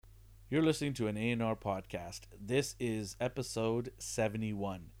You're listening to an A&R podcast. This is episode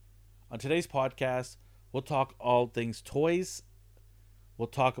 71. On today's podcast, we'll talk all things toys. We'll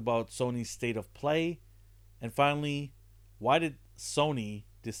talk about Sony's state of play. And finally, why did Sony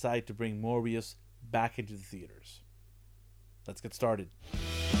decide to bring Morbius back into the theaters? Let's get started.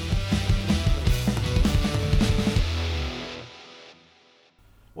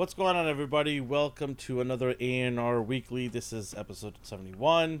 What's going on, everybody? Welcome to another A&R Weekly. This is episode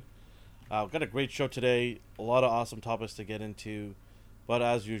 71. We've got a great show today. A lot of awesome topics to get into. But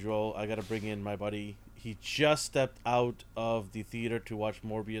as usual, I got to bring in my buddy. He just stepped out of the theater to watch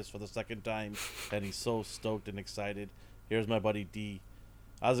Morbius for the second time. And he's so stoked and excited. Here's my buddy D.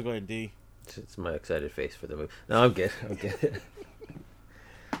 How's it going, D? It's my excited face for the movie. No, I'm good.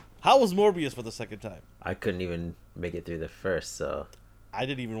 How was Morbius for the second time? I couldn't even make it through the first, so... I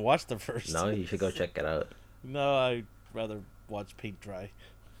didn't even watch the first. No, you should go check it out. No, I'd rather watch paint dry.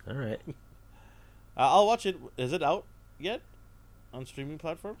 All right. I'll watch it. Is it out yet on streaming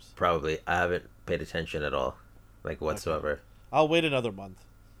platforms? Probably. I haven't paid attention at all, like whatsoever. Okay. I'll wait another month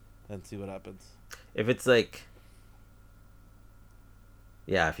and see what happens. If it's like...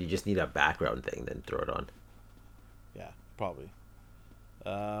 Yeah, if you just need a background thing, then throw it on. Yeah, probably.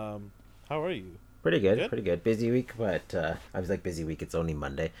 How are you? Pretty good. Busy week, but I was like, busy week, it's only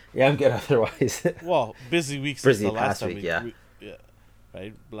Monday. Yeah, I'm good otherwise. Well, busy week since busy the last past time week, yeah. yeah.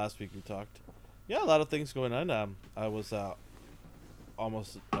 Right, last week we talked. Yeah, a lot of things going on. I was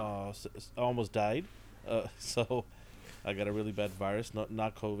almost died. So I got a really bad virus,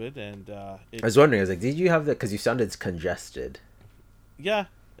 not COVID, and I was wondering, I was like, did you have that? Because you sounded congested. Yeah,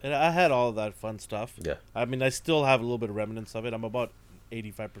 and I had all that fun stuff. Yeah. I mean, I still have a little bit of remnants of it. I'm about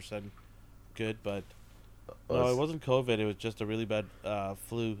 85% good, but no, it wasn't COVID. It was just a really bad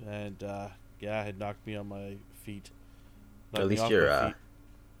flu, and yeah, it knocked me on my feet. At least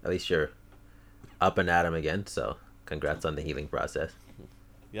you're up and at 'em again. So congrats on the healing process.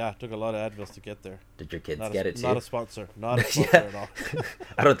 Yeah, it took a lot of Advils to get there. Did your kids get it too? Not a sponsor. Not a sponsor at all.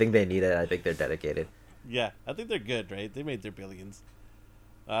 I don't think they need it. I think they're dedicated. Yeah, I think they're good, right? They made their billions.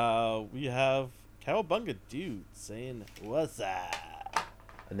 We have Cowabunga Dude saying, "What's up?"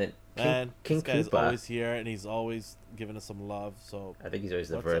 And then King this guy's Koopa. always here, and he's always giving us some love. So I think he's always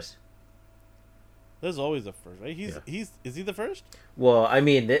the What's first. there's always a first, right? Yeah. Is he the first? Well, I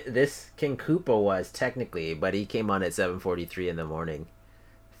mean, this King Koopa was technically, but he came on at 7:43 in the morning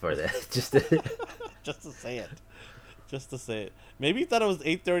for this. Just to say it. Maybe he thought it was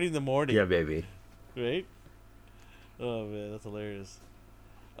 8:30 in the morning. Yeah, baby. Right? Oh man, that's hilarious.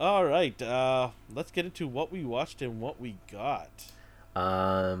 All right, let's get into what we watched and what we got.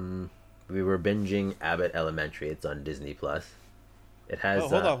 We were binging Abbott Elementary. It's on Disney Plus. It has.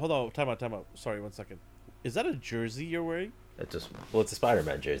 Hold on. Time out. Sorry, 1 second. Is that a jersey you're wearing? It's a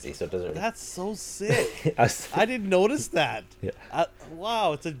Spider-Man jersey, so it doesn't. That's so sick. I didn't notice that. Yeah.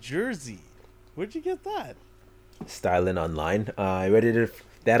 Wow, it's a jersey. Where'd you get that? Styling online.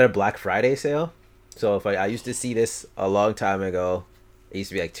 They had a Black Friday sale. So if I used to see this a long time ago, it used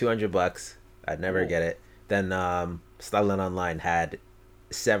to be like $200. I'd never get it. Then Styling Online had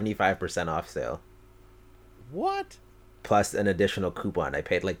 75% off sale. What? Plus an additional coupon. I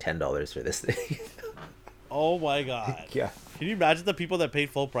paid like $10 for this thing. Oh my god. Yeah. Can you imagine the people that paid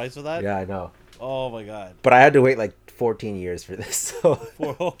full price for that? Yeah, I know. Oh my god. But I had to wait like 14 years for this. So.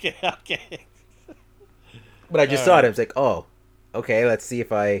 Okay. But I just saw it. I was like, oh, okay, let's see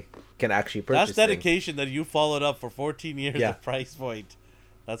if I can actually purchase That's dedication that you followed up for 14 years Yeah. of price point.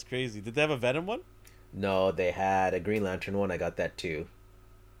 That's crazy. Did they have a Venom one? No, they had a Green Lantern one. I got that too.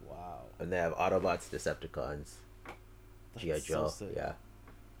 Wow. And they have Autobots, Decepticons, G.I. That's Joe. so sick. Yeah.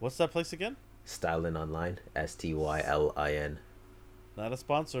 What's that place again? Stylin Online. Stylin. Not a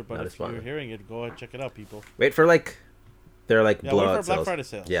sponsor, but Not a if you're sponsor. hearing it, go and check it out, people. Wait for they're like Yeah, wait blowout for Black sales. Friday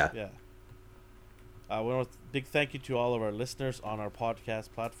sales. Yeah. We want a big thank you to all of our listeners on our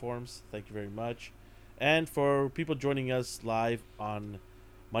podcast platforms. Thank you very much. And for people joining us live on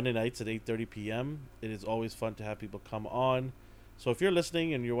Monday nights at 8:30 p.m., it is always fun to have people come on. So if you're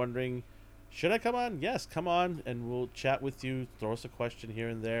listening and you're wondering, should I come on? Yes, come on, and we'll chat with you. Throw us a question here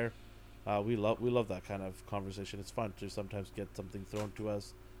and there. We love that kind of conversation. It's fun to sometimes get something thrown to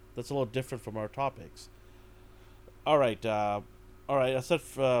us that's a little different from our topics. All right. I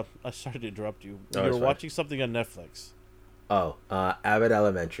started to interrupt you. No, You're it's fine. watching something on Netflix. Oh, Abbott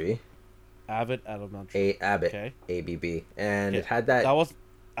Elementary. Abbott Elementary. Abbott. Okay. ABB. And Okay. it had that.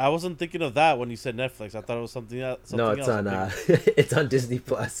 I wasn't thinking of that when you said Netflix. I thought it was something else. No, it's on it's on Disney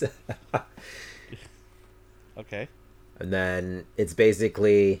Plus. Okay. And then it's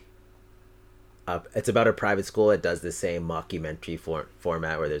basically It's about a private school. It does the same mockumentary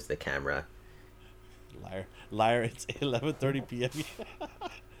format where there's the camera. Liar. It's 11:30 p.m.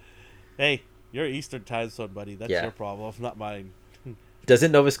 Hey, you're Eastern time zone, buddy. That's your problem, not mine.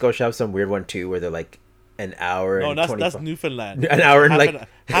 Doesn't Nova Scotia have some weird one too, where they're like an hour? No, and that's Newfoundland. An hour and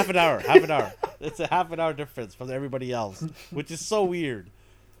half an hour. Half an hour. It's a half an hour difference from everybody else, which is so weird.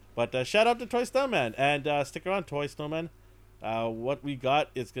 But shout out to Toy Snowman, and stick around, Toy Snowman. What we got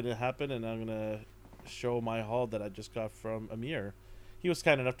is gonna happen, and I'm gonna show my haul that I just got from Amir. He was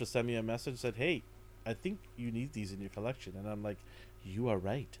kind enough to send me a message, said, "Hey, I think you need these in your collection," and I'm like, "You are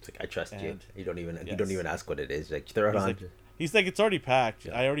right." It's like, I trust you. And You don't even yes. ask what it is. Like, throw it on. He's like, "It's already packed."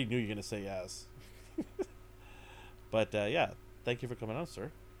 Yeah. I already knew you're gonna say yes. But yeah, thank you for coming out,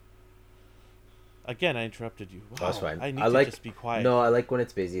 sir. Again, I interrupted you. Wow, That's fine. I need to just be quiet. No, I like when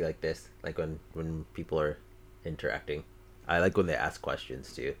it's busy like this. Like when people are interacting. I like when they ask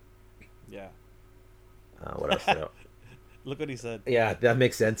questions too. Yeah. What else? Did I... Look what he said. Yeah, that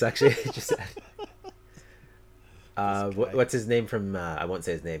makes sense actually. Just what's his name from? I won't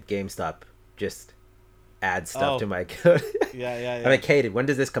say his name. GameStop just add stuff to my account. Yeah. I'm like, hey, when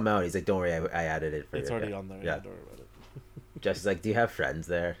does this come out? He's like, don't worry, I added it for you. It's already on there. Yeah, don't worry about it. Just like, do you have friends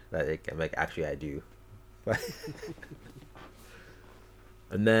there? Like, I'm like, actually, I do.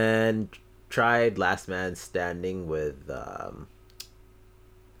 And then tried Last Man Standing with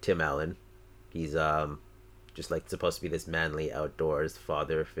Tim Allen. He's just like supposed to be this manly outdoors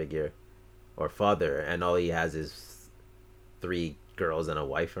father figure, or father, and all he has is 3 girls and a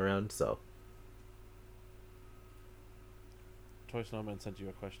wife around. So Toy Snowman sent you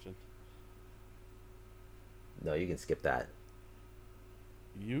a question. no, you can skip that.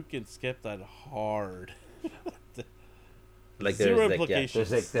 You can skip that hard. Like Zero there's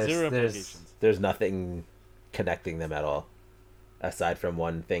implications. like Zero implications. there's nothing connecting them at all, aside from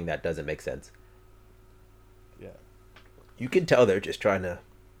one thing that doesn't make sense. Yeah. You can tell they're just trying to.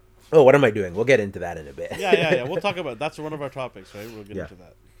 Oh, what am I doing? We'll get into that in a bit. Yeah. We'll talk about that's one of our topics, right? We'll get into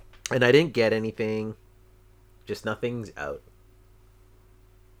that. And I didn't get anything. Just nothing's out.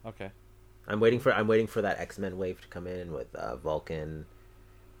 Okay. I'm waiting for that X-Men wave to come in with Vulcan,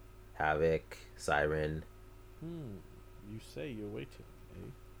 Havoc, Siren. You say you're waiting, eh?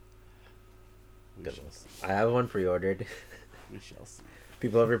 We shall see. I have one pre-ordered. We shall see.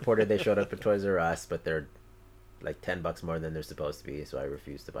 People have reported they showed up at Toys R Us, but they're like $10 more than they're supposed to be, so I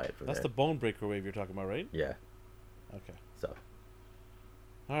refuse to buy it from That's there. the Bone Breaker wave you're talking about, right? Yeah. Okay. So.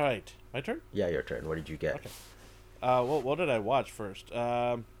 All right, my turn. Yeah, your turn. What did you get? Okay. What did I watch first?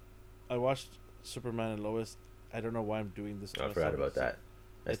 I watched Superman and Lois. I don't know why I'm doing this. I forgot about that.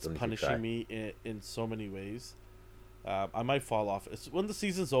 It's punishing me in so many ways. I might fall off. When the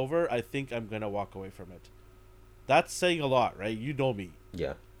season's over, I think I'm gonna walk away from it. That's saying a lot, right? You know me.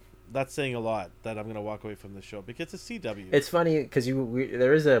 Yeah. That's saying a lot that I'm gonna walk away from the show because it's CW. It's funny because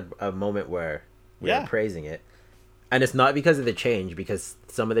there is a moment where we're praising it, and it's not because of the change, because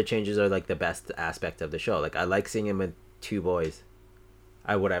some of the changes are like the best aspect of the show. Like, I like seeing him with 2 boys.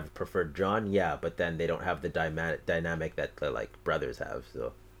 I would have preferred John, yeah, but then they don't have the dynamic that the like brothers have.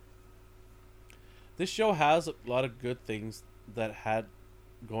 So this show has a lot of good things that had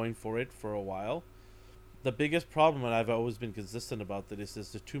going for it for a while. The biggest problem, and I've always been consistent about that, is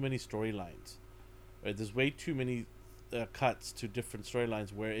there's too many storylines. Right? There's way too many cuts to different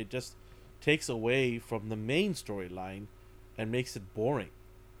storylines where it just takes away from the main storyline and makes it boring.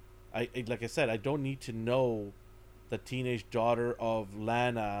 Like I said, I don't need to know the teenage daughter of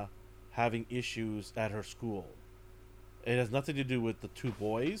Lana having issues at her school. It has nothing to do with the 2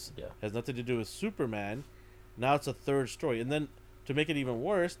 boys. Yeah. It has nothing to do with Superman. Now it's a third story. And then to make it even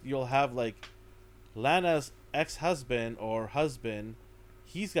worse, you'll have like Lana's ex-husband or husband.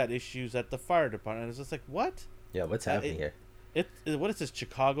 He's got issues at the fire department. And it's just like, what? yeah, what's happening here? What is this,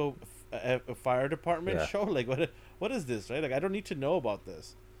 Chicago fire department show? Like, what is this, right? Like, I don't need to know about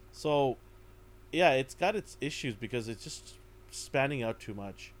this. So yeah, it's got its issues because it's just spanning out too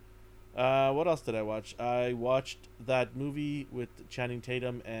much. What else did I watch? I watched that movie with Channing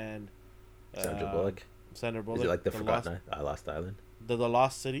Tatum and Sandra Bullock. Sandra Bullock. Is it like the Forgotten Lost Island? The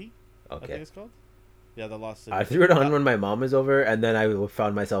Lost City. Okay. I think it's called. Yeah, the Lost City. I threw it on when my mom was over, and then I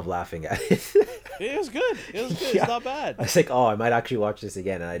found myself laughing at it. It was good. It was good. Yeah. It's not bad. I was like, oh, I might actually watch this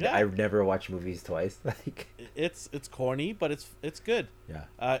again, and I've never watched movies twice. Like, it's corny, but it's good.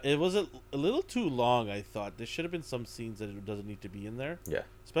 Yeah. It was a little too long. I thought there should have been some scenes that it doesn't need to be in there. Yeah.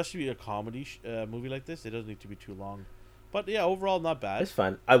 Especially a comedy movie like this, it doesn't need to be too long. But yeah, overall not bad. It's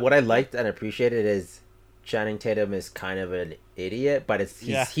fun. What I liked and appreciated is Channing Tatum is kind of an idiot, but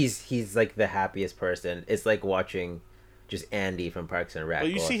he's like the happiest person. It's like watching just Andy from Parks and Rec.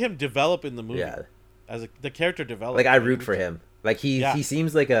 But you see him develop in the movie. Yeah. As the character develops. Like I root for him. Like he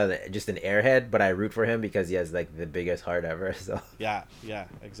seems like just an airhead, but I root for him because he has like the biggest heart ever. So yeah,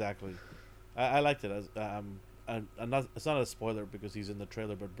 exactly. I liked it. I'm not. It's not a spoiler because he's in the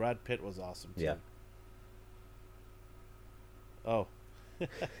trailer, but Brad Pitt was awesome too. Yeah. Oh,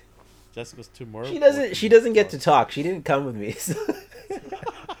 Jessica's too more. She doesn't get to talk. She didn't come with me. So.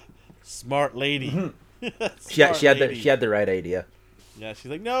 Smart lady. She had the right idea. Yeah,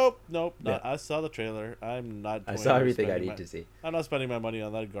 she's like, nope. Yeah. I saw the trailer. I'm not. I saw everything I need to see. I'm not spending my money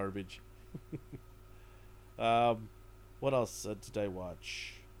on that garbage. What else did I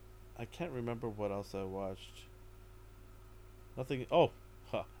watch? I can't remember what else I watched. Nothing. Oh,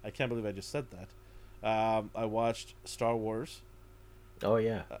 I can't believe I just said that. I watched Star Wars. Oh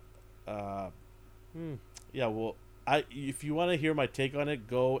yeah. Yeah. Well, if you want to hear my take on it,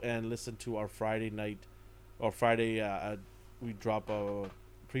 go and listen to our Friday night, or Friday. We drop a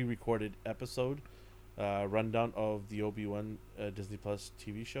pre-recorded episode, rundown of the Obi-Wan Disney Plus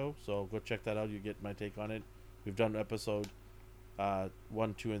TV show. So go check that out. You get my take on it. We've done episode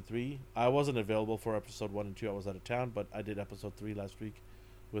 1, 2, and 3. I wasn't available for episode 1 and 2. I was out of town, but I did episode 3 last week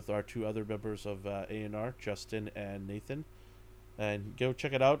with our 2 other members of A&R, Justin and Nathan. And go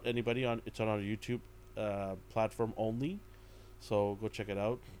check it out. It's on our YouTube platform only. So go check it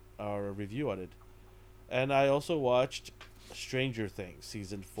out. Our review on it. And I also watched Stranger Things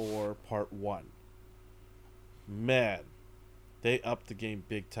season 4 part 1. Man, they upped the game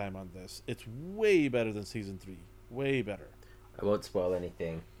big time on this. It's way better than season 3. Way better. I won't spoil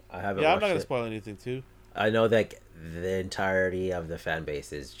anything. I haven't. Yeah, I'm not gonna spoil anything too. I know that the entirety of the fan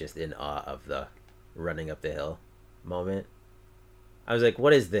base is just in awe of the running up the hill moment. I was like,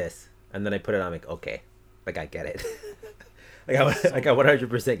 "What is this?" And then I put it on. I'm like, "Okay, like I get it. I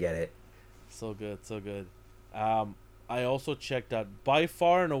 100% get it." So good, so good. I also checked out, by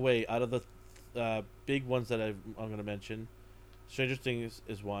far and away, out of the big ones that I'm going to mention, Stranger Things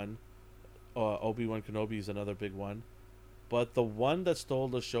is one. Obi-Wan Kenobi is another big one. But the one that stole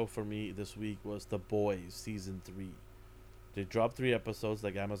the show for me this week was The Boys season 3. They dropped 3 episodes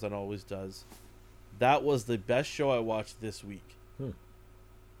like Amazon always does. That was the best show I watched this week.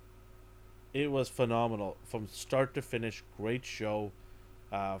 It was phenomenal from start to finish. Great show.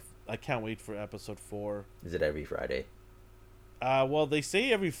 I can't wait for episode 4. Is it every Friday? Well, they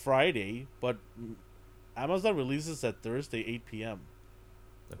say every Friday, but Amazon releases at Thursday 8 p.m.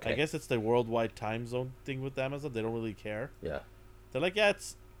 Okay. I guess it's the worldwide time zone thing with Amazon. They don't really care. Yeah. They're like, yeah,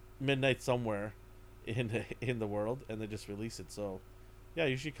 it's midnight somewhere in the world, and they just release it. So, yeah,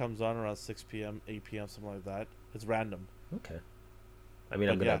 it usually comes on around 6 p.m., 8 p.m., something like that. It's random. Okay. I mean,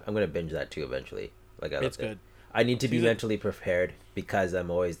 I'm gonna binge that too eventually. Like it's good. I need to be mentally prepared because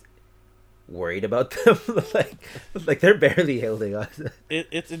I'm always worried about them. like they're barely holding us.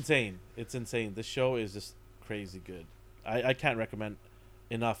 It's insane. It's insane. The show is just crazy good. I can't recommend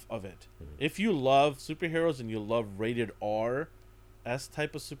enough of it. Mm-hmm. If you love superheroes and you love rated R S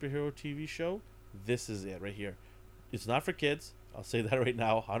type of superhero TV show, this is it right here. It's not for kids. I'll say that right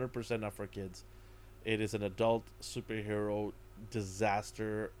now. 100% not for kids. It is an adult superhero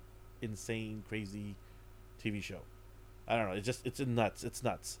disaster, insane, crazy TV show. I don't know. It's nuts. It's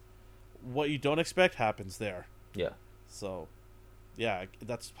nuts. What you don't expect happens there. Yeah. So, yeah,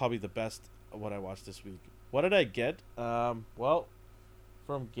 that's probably the best of what I watched this week. What did I get? Well,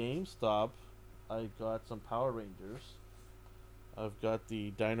 from GameStop, I got some Power Rangers. I've got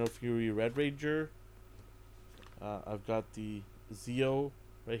the Dino Fury Red Ranger. I've got the Zeo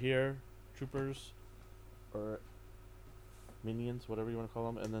right here, Troopers, or Minions, whatever you want to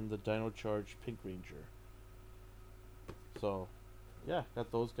call them, and then the Dino Charge Pink Ranger. So, yeah,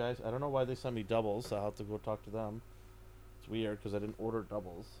 got those guys. I don't know why they sent me doubles, so I'll have to go talk to them. It's weird because I didn't order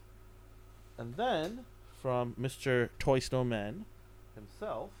doubles. And then, from Mr. Toy Snowman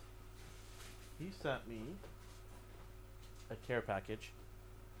himself, he sent me a care package.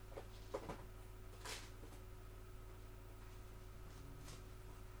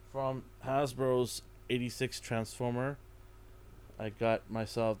 From Hasbro's 86 Transformer, I got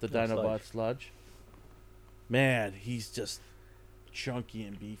myself the Dinobot Sludge. Man, he's just chunky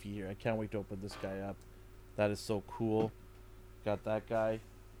and beefy here. I can't wait to open this guy up. That is so cool. Got that guy.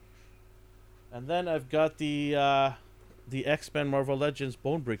 And then I've got the X-Men Marvel Legends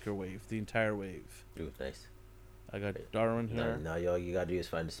Bonebreaker wave, the entire wave. Ooh, nice. I got Darwin here. Now all you gotta do is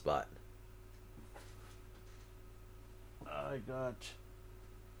find a spot. I got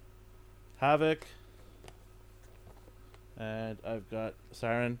Havoc. And I've got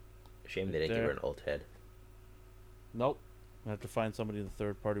Siren. Shame they didn't give her an alt head. Nope. I have to find somebody in the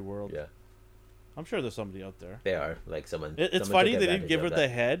third-party world. Yeah. I'm sure there's somebody out there. They are like someone. It's someone funny took they didn't advantage give her of the that.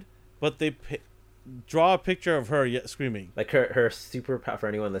 head, but they draw a picture of her yet screaming. Like her superpower, for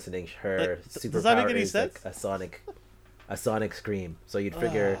anyone listening, her superpower does that make any is sense? like a sonic scream. So you'd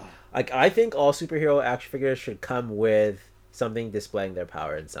figure, like, I think all superhero action figures should come with something displaying their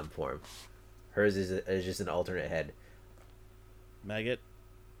power in some form. Hers is just an alternate head. Maggot,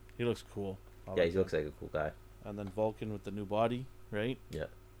 he looks cool. Yeah, he looks like a cool guy. And then Vulcan with the new body, right? Yeah.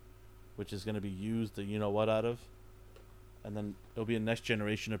 Which is going to be used, the you know what out of. And then there'll be a next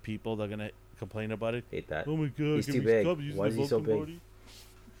generation of people that are going to complain about it. Hate that. Oh my god, He's can too we big. stop using Why the is he so Vulcan big? body?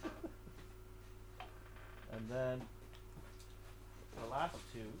 And then the last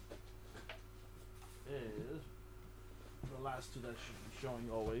two is the last two that should be showing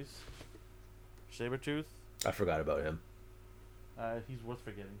always. Sabretooth. I forgot about him. He's worth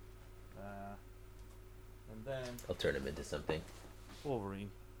forgetting. And then I'll turn him into something Wolverine.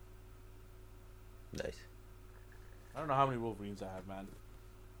 nice. I don't know how many Wolverines I have, man.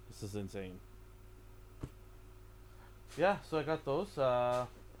 This is insane. Yeah, so I got those.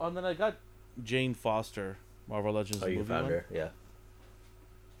 And then I got Jane Foster, Marvel Legends Oh, you movie found one. her? Yeah.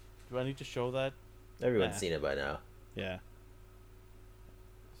 Do I need to show that? Everyone's Nah. seen it by now. Yeah.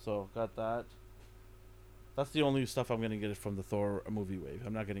 So got that. That's the only stuff I'm gonna get from the Thor movie wave.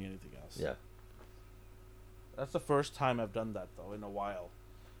 I'm not getting anything else. Yeah. That's the first time I've done that though in a while,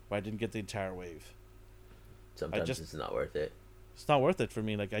 where I didn't get the entire wave. Sometimes just- it's not worth it. It's not worth it for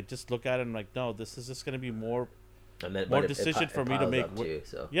me. Like I just look at it and I'm like, no, this is just gonna be more. And then More but decision for me to piles make up wi- too,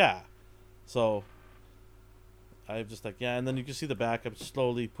 so Yeah. So. I'm just like, yeah, and then you can see the back. I'm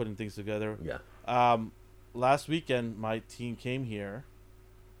slowly putting things together. yeah. Last weekend, my team came here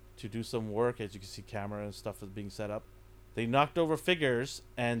to do some work. As you can see, camera and stuff is being set up. They knocked over figures,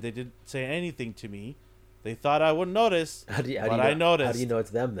 and they didn't say anything to me. They thought I wouldn't notice, How do you, but I noticed. How do you know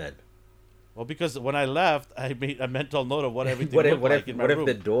it's them then? Well, because when I left, I made a mental note of what everything what if looked like in my what room.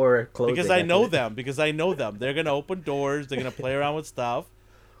 if the door closed? Because I know them. Because I know them. They're gonna open doors. They're gonna play around with stuff,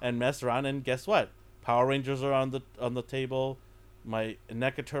 and mess around. And guess what? Power Rangers are on the table. My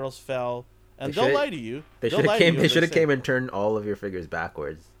NECA Turtles fell, and They they'll should- lie to you. They They'll should lie have to came. you They if should have say- came and turned all of your figures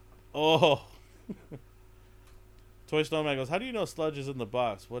backwards. Oh. Toy Snowman goes, how do you know Sludge is in the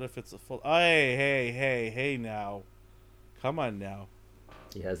box? What if it's a full... Hey now. Come on now.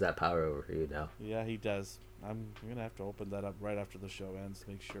 He has that power over you now. Yeah, he does. I'm going to have to open that up right after the show ends to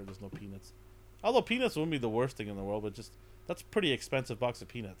make sure there's no peanuts. Although peanuts wouldn't be the worst thing in the world, but just... That's a pretty expensive box of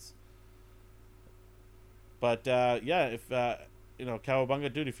peanuts. But, yeah, if...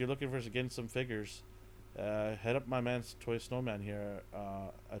 Cowabunga, dude, if you're looking for getting some figures... head up my man's Toy Snowman here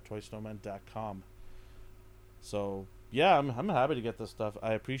at toysnowman.com. So yeah, I'm happy to get this stuff.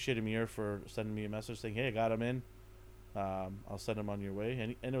 I appreciate Amir for sending me a message saying, "Hey, I got him in. I'll send him on your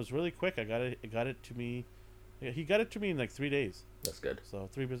way." And it was really quick. I got it to me. He got it to me in like 3 days. That's good. So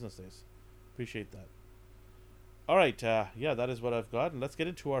 3 business days. Appreciate that. All right, yeah, that is what I've got, and let's get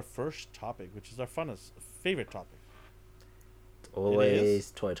into our first topic, which is our favorite topic.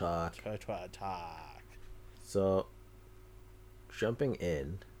 Always toy talk. Toy talk. So, jumping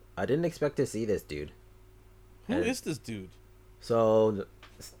in, I didn't expect to see this dude. Who And- is this dude? So,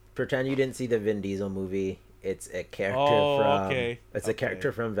 pretend you didn't see the Vin Diesel movie. It's a character from. Okay. It's a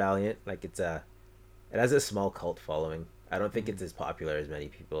character from Valiant. Like it has a small cult following. I don't think it's as popular as many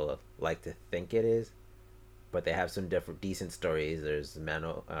people like to think it is, but they have some decent stories. There's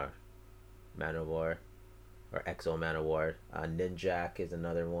Manowar, or Exo Manowar. Ninjak is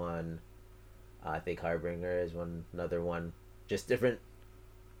another one. I think Harbinger is another one. Just different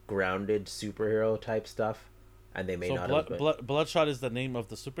grounded superhero type stuff, and they may So not. Bloodshot is the name of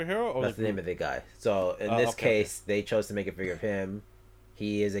the superhero, or That's the name of the guy. So in this case, they chose to make a figure of him.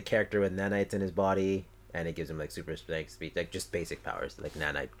 He is a character with nanites in his body, and it gives him like super strength, speed, like just basic powers, like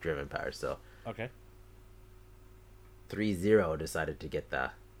nanite driven powers. So Okay. 3-0 decided to get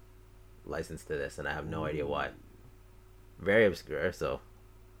the license to this, and I have no idea why. Very obscure, so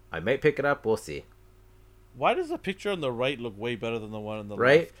I might pick it up. We'll see. Why does the picture on the right look way better than the one on the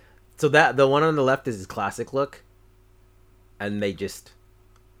Right? left? So that the one on the left is his classic look, and they just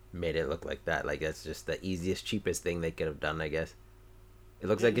made it look like that. Like that's just the easiest, cheapest thing they could have done, I guess. It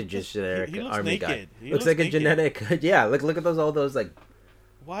looks like a just generic he looks army guy. naked. He Looks looks like a naked. genetic. Yeah, look at all those like.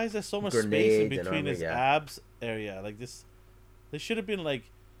 Why is there so much space in Grenades and between armor, his yeah. abs area? Like this should have been like,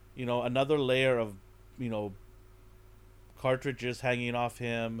 another layer of, cartridges hanging off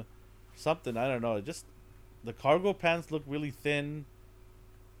him, something. I don't know. Just the cargo pants look really thin.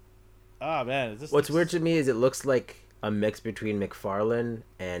 Ah man, What's weird to me is it looks like a mix between McFarlane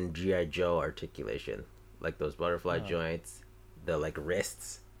and GI Joe articulation, like those butterfly Oh. joints, the like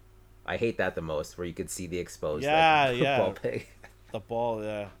wrists. I hate that the most, where you could see the exposed Yeah, like yeah. ball peg. The ball,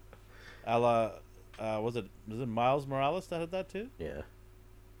 yeah. Was it Miles Morales that had that too? Yeah.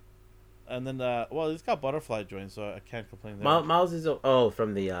 And then well, he's got butterfly joints, so I can't complain there. Miles is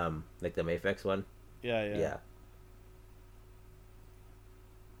from the like the Mafex one. Yeah, yeah. Yeah.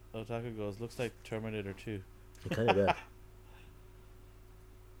 Otaku goes, looks like Terminator 2. It kind of does.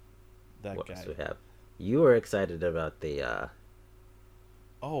 That What guy. else we have? You were excited about the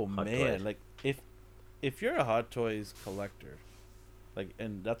Oh Hot man, Toys. like if you're a Hot Toys collector, like,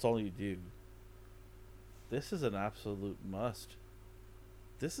 and that's all you do, this is an absolute must.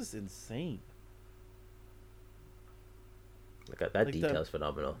 This is insane. that Like detail's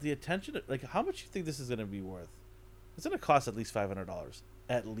phenomenal. The attention, like, how much do you think this is gonna be worth? It's gonna cost at least $500,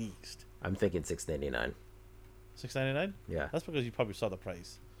 at least. I'm thinking $6.99. $6.99. Yeah. That's because you probably saw the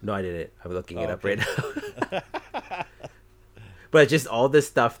price. No, I didn't. I'm looking it up okay. right now. But just all the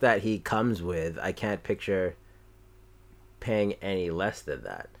stuff that he comes with, I can't picture paying any less than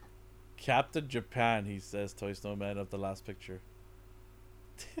that. Captain Japan, he says. Toy Snowman of the last picture.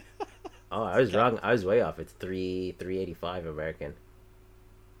 Oh, I was wrong. I was way off. It's $385 American.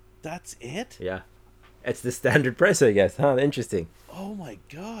 That's it? Yeah, it's the standard price, I guess. Huh? Interesting. Oh my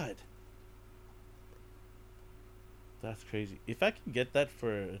god. That's crazy. If I can get that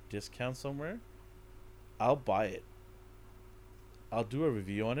for a discount somewhere, I'll buy it. I'll do a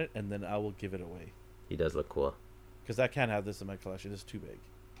review on it and then I will give it away. He does look cool. Because I can't have this in my collection. It's too big.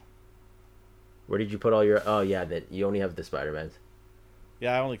 Where did you put all your? Oh yeah, that you only have the Spider-Mans.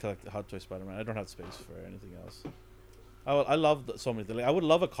 Yeah, I only collect the Hot Toy Spider-Man. I don't have space for anything else. I love so many things. Like, I would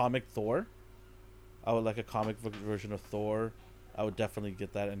love a comic Thor. I would like a comic book version of Thor. I would definitely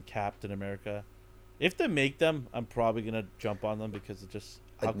get that, and Captain America. If they make them, I'm probably gonna jump on them because it just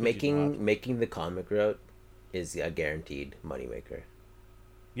how Like could you not? making the comic route is a guaranteed moneymaker.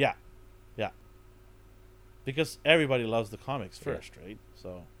 Yeah, yeah. Because everybody loves the comics Yeah. first, right?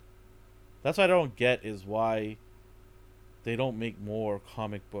 So that's what I don't get is why they don't make more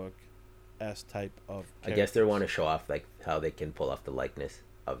comic book s type of. I guess they want to characters. show off like how they can pull off the likeness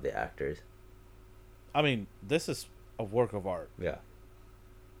of the actors. I mean, this is a work of art. Yeah.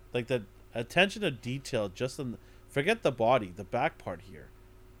 Like the attention to detail, just in forget the body, the back part here.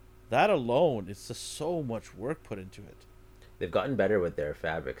 That alone, it's just so much work put into it. They've gotten better with their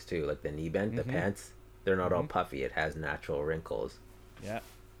fabrics too, like the knee bend, the Mhm. pants. They're not all Mhm. puffy. It has natural wrinkles. Yeah.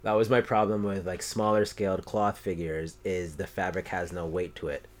 That was my problem with like smaller scaled cloth figures is the fabric has no weight to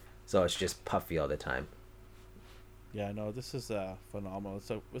it. So it's just puffy all the time. Yeah, no, this is phenomenal.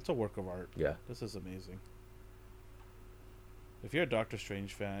 It's a work of art. Yeah. This is amazing. If you're a Doctor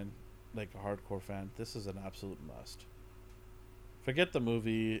Strange fan, like a hardcore fan, this is an absolute must. Forget the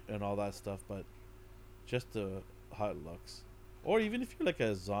movie and all that stuff, but just how it looks. Or even if you're like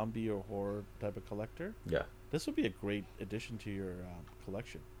a zombie or horror type of collector, Yeah. this would be a great addition to your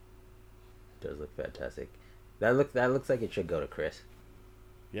collection. It does look fantastic. That looks like it should go to Chris.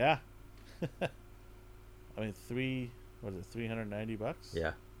 Yeah. I mean, what is it, $390?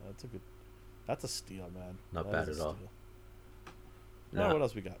 Yeah. That's a steal, man. Not That bad is a at all. steal. No. What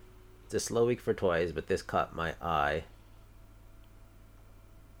else we got? It's a slow week for toys, but this caught my eye.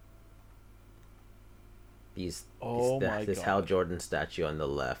 Oh my This God. Hal Jordan statue on the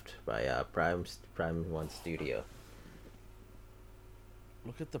left by Prime One Studio.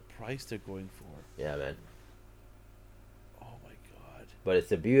 Look at the price they're going for. Yeah, man. Oh my god. But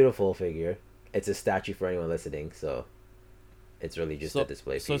it's a beautiful figure. It's a statue for anyone listening, so it's really just a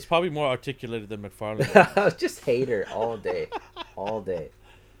display piece. So it's probably more articulated than McFarlane. Just hater all day. All day.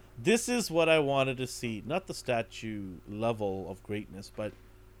 This is what I wanted to see. Not the statue level of greatness, but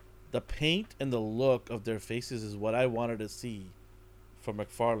the paint and the look of their faces is what I wanted to see from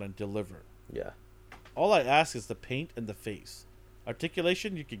McFarlane deliver. Yeah. All I ask is the paint and the face.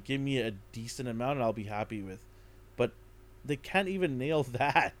 Articulation, you could give me a decent amount and I'll be happy with. But they can't even nail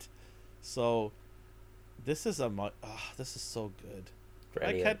that. So this is this is so good.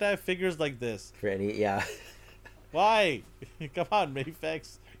 Why can't I have figures like this? Yeah. Why? Come on,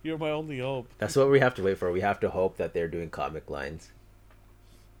 Mayfex. You're my only hope. That's what we have to wait for. We have to hope that they're doing comic lines.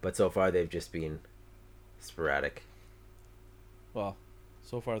 But so far they've just been sporadic. Well,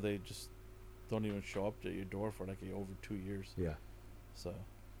 so far they just don't even show up at your door for like over 2 years. Yeah. So,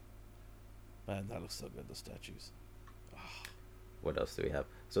 man, that looks so good, the statues. What else do we have?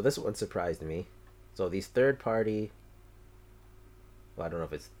 So this one surprised me. So these third party, well, I don't know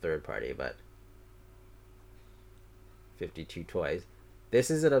if it's third party, but 52 Toys. This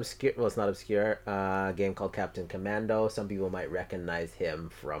is an obscure, well, it's not obscure, game called Captain Commando. Some people might recognize him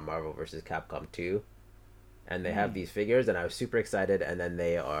from Marvel vs. Capcom 2. and they have these figures, and I was super excited, and then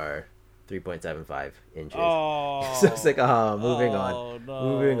they are 3.75 inches. Oh. So it's like, moving on. Oh, no.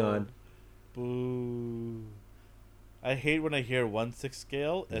 Moving on. Boo. I hate when I hear 1/6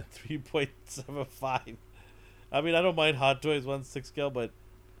 scale at 3.75. I mean, I don't mind Hot Toys 1/6 scale, but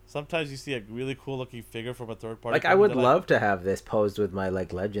sometimes you see a really cool looking figure from a third party. Like, I would love to have this posed with my,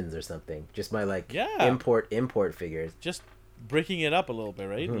 like, Legends or something. Just my, like, Yeah. import figures. Just breaking it up a little bit,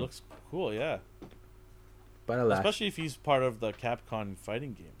 right? It looks cool, yeah. But alas. Especially if he's part of the Capcom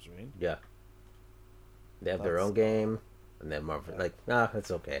fighting games, right? Yeah. They have their own game, and then Marvel. Like,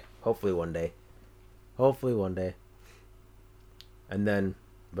 that's okay. Hopefully one day. Hopefully one day. And then,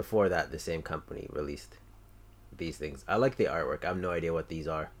 before that, the same company released these things. I like the artwork. I have no idea what these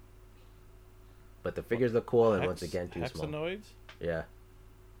are. But the figures look cool, and once again, too small. Hexanoids? Yeah.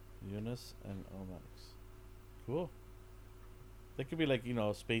 Eunice and Omax. Cool. They could be like,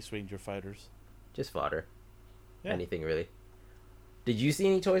 Space Ranger fighters. Just fodder. Yeah. Anything, really. Did you see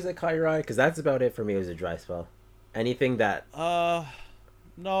any toys that caught your eye? Because that's about it for me. It was a dry spell. Anything that...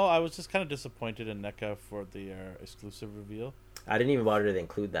 No, I was just kind of disappointed in NECA for the exclusive reveal. I didn't even bother to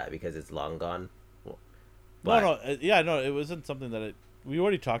include that because it's long gone. No, it wasn't something that we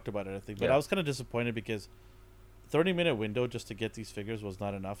already talked about it, I think. But Yeah. I was kind of disappointed because 30-minute window just to get these figures was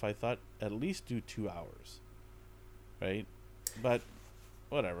not enough. I thought at least do 2 hours, right? But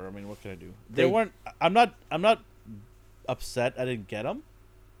whatever. I mean, what can I do? They weren't. I'm not upset I didn't get them.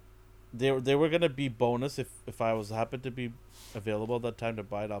 They were gonna be bonus if I was happened to be available at that time to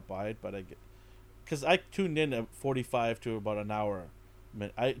buy it. I'll buy it, but because I tuned in at 45 to about an hour.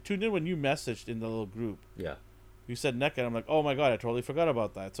 I tuned in when you messaged in the little group. Yeah. You said NECA, and I'm like, oh my god, I totally forgot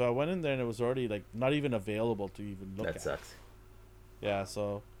about that. So I went in there and it was already like not even available to even look at. That sucks. Yeah,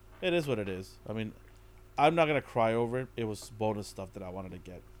 so it is what it is. I mean, I'm not gonna cry over it. It was bonus stuff that I wanted to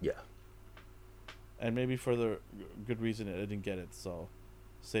get. Yeah. And maybe for the good reason I didn't get it, so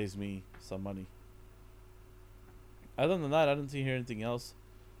saves me some money. Other than that, I didn't hear anything else.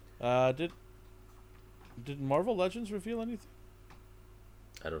 Did Marvel Legends reveal anything?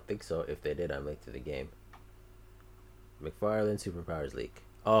 I don't think so. If they did, I'm late to the game. McFarlane Superpowers leak.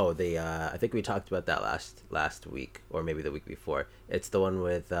 Oh, I think we talked about that last week, or maybe the week before. It's the one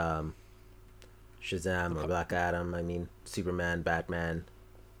with Shazam or Black Adam. I mean, Superman, Batman.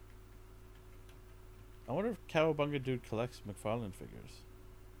 I wonder if Cowabunga Dude collects McFarlane figures.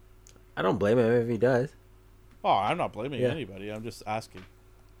 I don't blame him if he does. Oh, I'm not blaming anybody. I'm just asking.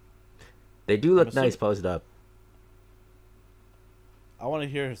 They do look nice posed up. I want to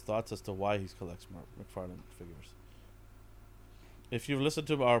hear his thoughts as to why he collects McFarlane figures. If you've listened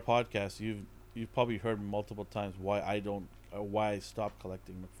to our podcast, you've probably heard multiple times why I stopped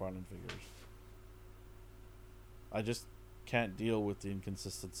collecting McFarlane figures. I just can't deal with the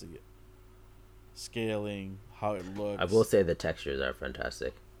inconsistency, scaling, how it looks. I will say the textures are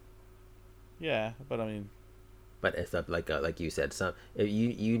fantastic. Yeah, but I mean, but it's not like you said. Some if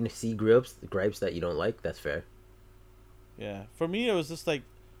you see gripes that you don't like, that's fair. Yeah, for me it was just like,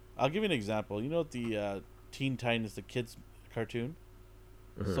 I'll give you an example. You know the Teen Titans, the kids cartoon.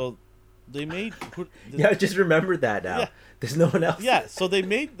 Mm-hmm. So they made. Yeah, I just remembered that now. Yeah. There's no one else. Yeah, so they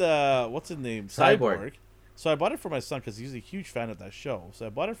made the what's his name, Cyborg. So I bought it for my son because he's a huge fan of that show. So I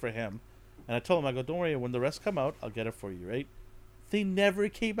bought it for him, and I told him, I go, don't worry, when the rest come out, I'll get it for you, right? They never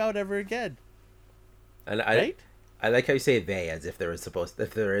came out ever again. And right? I like how you say they as if there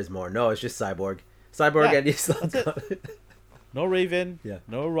is more. No, it's just Cyborg. And he's like, no Raven. Yeah.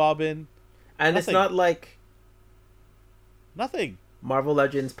 No Robin. And nothing. It's not like nothing. Marvel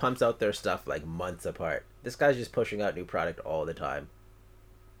Legends pumps out their stuff like months apart. This guy's just pushing out new product all the time.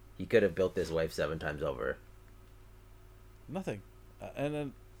 He could have built this wave 7 times over. Nothing. And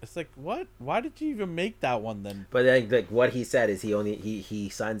then it's like, what? Why did you even make that one then? But then, like what he said is he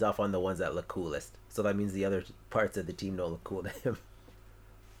signs off on the ones that look coolest. So that means the other parts of the team don't look cool to him.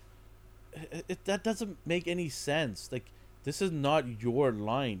 That doesn't make any sense. Like, this is not your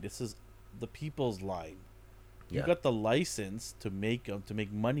line. This is the people's line. You got the license to make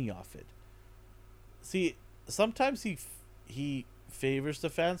money off it. See, sometimes he favors the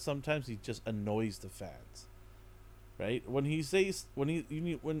fans. Sometimes he just annoys the fans. Right? When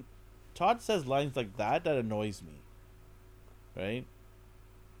Todd says lines like that annoys me. Right?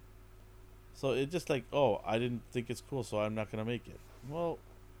 So it's just like, oh, I didn't think it's cool, so I'm not gonna make it. Well,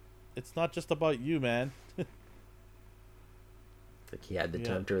 it's not just about you, man. Like he had the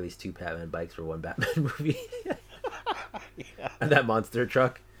time to release 2 Batman bikes for one Batman movie. Yeah. And that monster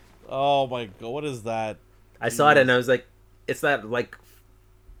truck. Oh my god, what is that? I saw it and I was like, it's that like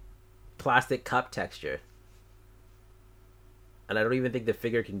plastic cup texture. And I don't even think the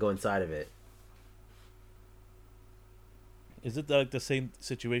figure can go inside of it. Is it like the same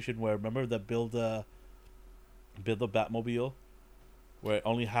situation where remember the build a Batmobile, where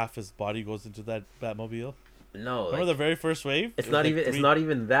only half his body goes into that Batmobile? No, Remember the very first wave? it's It was not like even. It's three. not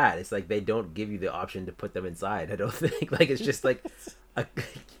even that. It's like they don't give you the option to put them inside. I don't think. Like it's just like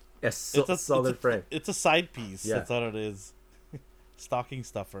a solid frame. It's a side piece. Yeah. That's what it is. Stocking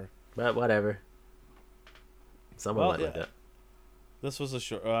stuffer. But whatever. Someone Well, went with yeah. it. This was a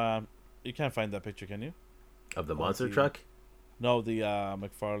short. You can't find that picture, can you? Of the Oh, monster the- truck. No, the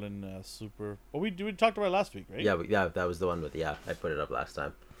McFarlane Super. Oh, we talked about it last week, right? Yeah, that was the one with. Yeah, I put it up last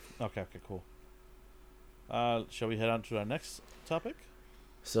time. Okay. Cool. Shall we head on to our next topic?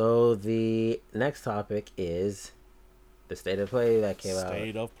 So the next topic is the state of play that came out.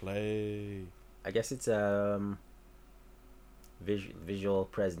 State of play. I guess it's visual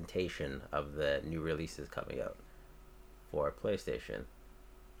presentation of the new releases coming out for PlayStation.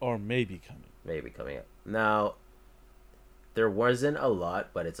 Or maybe coming. Maybe coming out now. There wasn't a lot,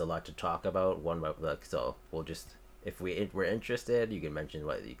 but it's a lot to talk about. One by like, so we'll just if we're interested, you can mention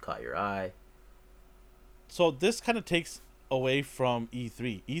what you caught your eye. So this kind of takes away from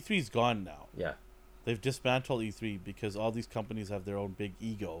E3. E3's gone now. Yeah, They've dismantled E3 because all these companies have their own big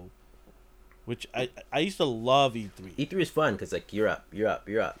ego. Which I used to love E3. E3 is fun because like you're up.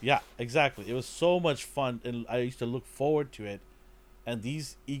 Yeah, exactly. It was so much fun, and I used to look forward to it. And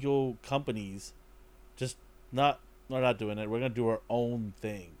these ego companies, just we're not doing it. We're gonna do our own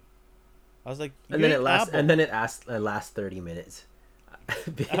thing. I was like, And "You then ain't it lasts. Apple." And then it lasts 30 minutes.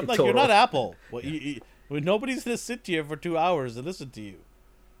 I'm like, you're not Apple. Well, nobody's gonna sit here for 2 hours and listen to you.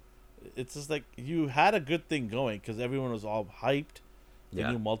 It's just like you had a good thing going because everyone was all hyped. They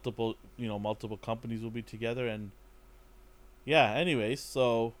Yeah. knew multiple companies will be together, and yeah. Anyways,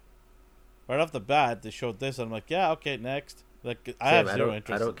 so right off the bat, they showed this, and I'm like, yeah, okay, next. Like, I have zero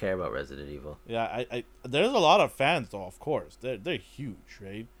interest. I don't care about Resident Evil. Yeah, I there's a lot of fans though. Of course, they're huge,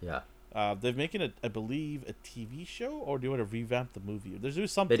 right? Yeah, They're making I believe, a TV show, or do you want to revamp the movie? There's doing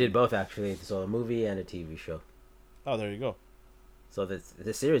something. they did both actually. So a movie and a TV show. Oh, there you go. So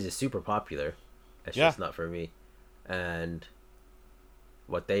the series is super popular. It's Yeah. just not for me. And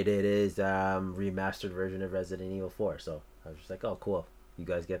what they did is remastered version of Resident Evil 4. So I was just like, oh, cool. You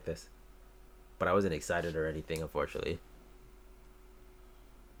guys get this. But I wasn't excited or anything, unfortunately.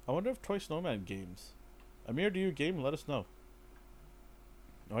 I wonder if Toy Snowman games. Amir, do you game? Let us know.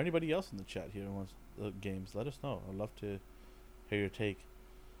 Or anybody else in the chat here who wants games, let us know. I'd love to hear your take.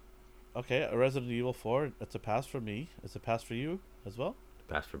 Okay, a Resident Evil 4. It's a pass for me. It's a pass for you as well.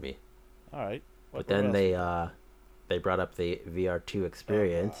 Pass for me. All right. But then they brought up the VR2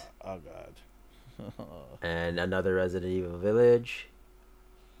 experience Oh God. and another Resident Evil Village.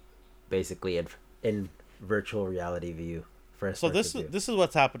 Basically in virtual reality view. So this is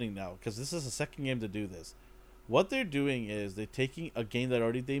what's happening now, because this is the second game to do this. What they're doing is they're taking a game that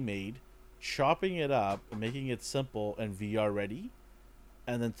already they made, chopping it up, making it simple and VR ready,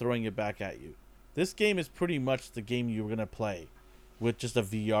 and then throwing it back at you. This game is pretty much the game you're gonna play, with just a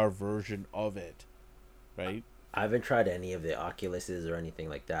VR version of it, right? I haven't tried any of the Oculuses or anything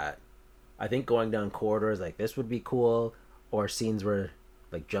like that. I think going down corridors like this would be cool, or scenes where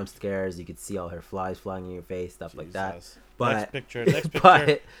like jump scares, you could see all her flies flying in your face, stuff like that. Jesus. But Next picture.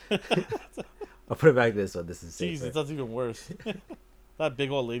 but I'll put it back this one. This is Jeez, safer. that's even worse. That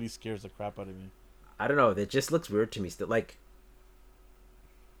big old lady scares the crap out of me. I don't know. It just looks weird to me. Still, like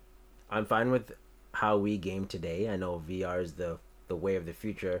I'm fine with how we game today. I know VR is the way of the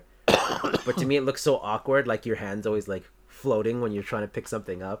future, but to me it looks so awkward. Like your hand's always like floating when you're trying to pick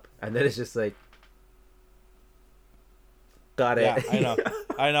something up, and then it's just like, got it. Yeah,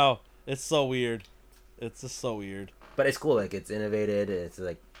 I know. It's so weird. It's just so weird. But it's cool. Like it's innovated. It's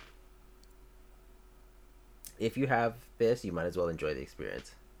like if you have this, you might as well enjoy the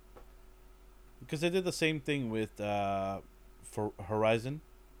experience. Because they did the same thing with for Horizon.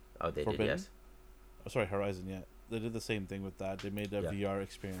 Oh, they Forbidden? did. Yes. Oh, sorry, Horizon. Yeah, they did the same thing with that. They made a Yeah. VR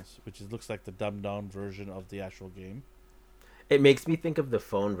experience, which looks like the dumbed down version of the actual game. It makes me think of the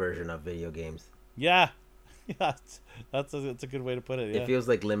phone version of video games. Yeah, yeah, that's a good way to put it. Yeah. It feels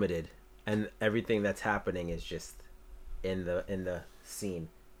like limited, and everything that's happening is just in the scene.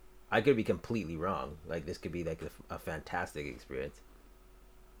 I could be completely wrong. Like this could be like a fantastic experience.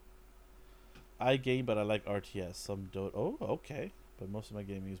 I game, but I like RTS. Some don't. Oh, okay. But most of my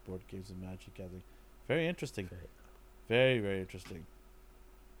gaming is board games and Magic Gathering. Very interesting. Very, very interesting.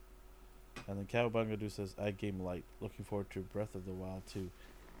 And then Cowabunga says, I game light. Looking forward to Breath of the Wild 2.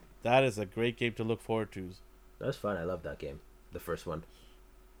 That is a great game to look forward to. That was fun. I love that game. The first one.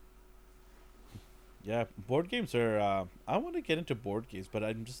 Yeah, board games are... I want to get into board games, but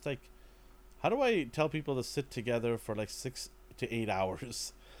I'm just like... how do I tell people to sit together for like 6 to 8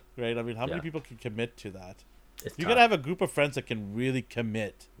 hours, right? I mean, how many Yeah. people can commit to that? It's You tough. gotta have a group of friends that can really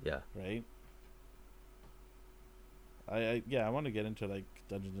commit, Yeah. right? I want to get into like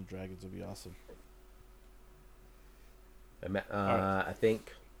Dungeons and Dragons. It'd be awesome. Alright. I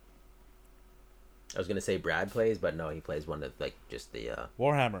think I was gonna say Brad plays, but no, he plays one of like just the.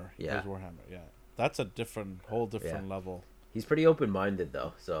 Warhammer. He Yeah. plays Warhammer. Yeah, that's a whole different Yeah. level. He's pretty open minded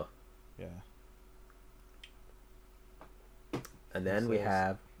though. So, Yeah. and then we says,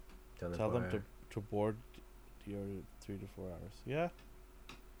 have. Tell them to board your 3 to 4 hours. Yeah.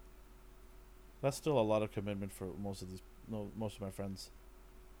 That's still a lot of commitment for most of my friends.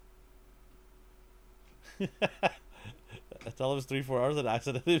 I tell them it's 3 4 hours and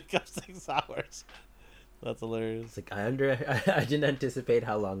accidentally it becomes 6 hours. That's hilarious. It's like I didn't anticipate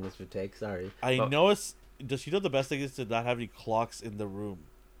how long this would take. Sorry. I But- know it's. Does you know the best thing is to not have any clocks in the room?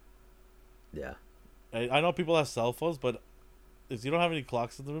 Yeah. I know people have cell phones, but if you don't have any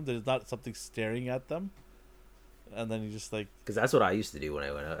clocks in the room, there's not something staring at them, and then you just like, Because that's what I used to do when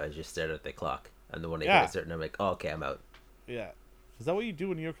I went out. I just stared at the clock, and then when I Yeah. hit a certain, I'm like, oh, okay, I'm out. yeah. Is that what you do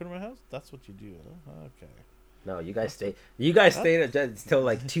when you come to my house? That's what you do. Huh? Okay. No, you guys stay. You guys stayed till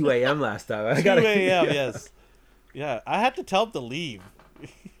like 2 a.m. last time. I 2 gotta. a.m. Yes. Yeah, I had to tell them to leave.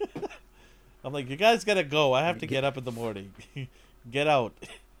 I'm like, you guys gotta go. I have to get up in the morning. Get out.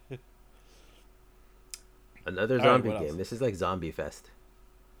 Another All right, zombie what game. else? This is like Zombie Fest.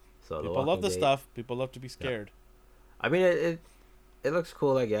 So The People love Walking this Dead- stuff. People love to be scared. I mean, it looks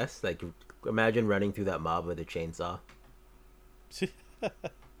cool, I guess. Like, imagine running through that mob with a chainsaw.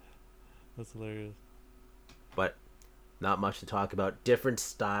 That's hilarious. But not much to talk about. Different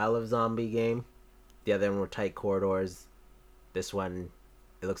style of zombie game. The other one were tight corridors. This one,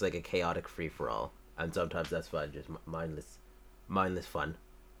 it looks like a chaotic free for all, and sometimes that's fun. Just mindless fun.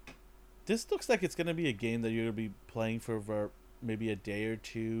 This looks like it's gonna be a game that you're gonna be playing for maybe a day or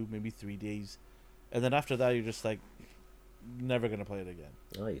two, maybe 3 days, and then after that you're just like never gonna play it again.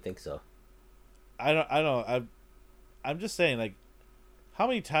 Oh, you think so? I don't. I'm just saying, like, how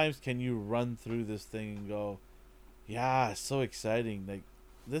many times can you run through this thing and go, yeah, it's so exciting. Like,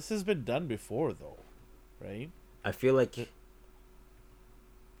 this has been done before though, right? I feel like,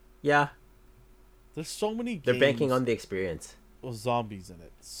 yeah, There's so many games they're banking on the experience. with zombies in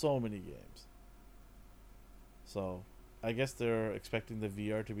it. So many games. So, I guess they're expecting the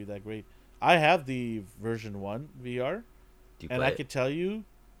VR to be that great. I have the version 1 VR, Do you and play I it? can tell you,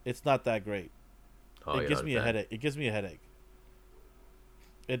 it's not that great. Oh, It you're gives not me a fan. headache. It gives me a headache.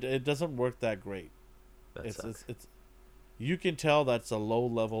 It doesn't work that great. That sucks. It's you can tell that's a low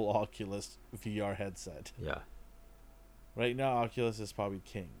level Oculus VR headset. Yeah. Right now Oculus is probably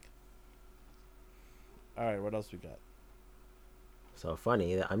king. All right, what else we got? So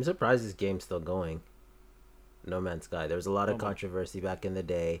funny. I'm surprised this game's still going. No Man's Sky. There was a lot of No Man- controversy back in the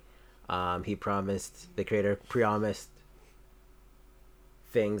day. The creator promised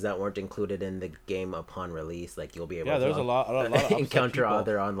things that weren't included in the game upon release. Like you'll be able Yeah, to there's a lot of upset encounter people.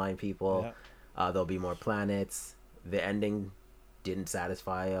 other online people. Yeah. There'll be more planets. The ending didn't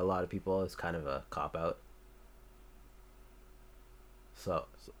satisfy a lot of people. It's kind of a cop out. So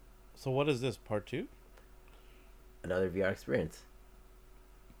So what is this, part 2? another VR experience.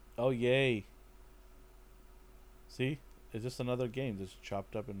 Oh yay. See? It's just another game just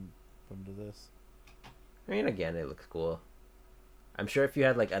chopped up and put into this. I mean, again, it looks cool. I'm sure if you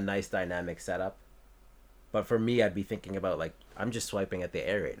had like a nice dynamic setup, but for me, I'd be thinking about like I'm just swiping at the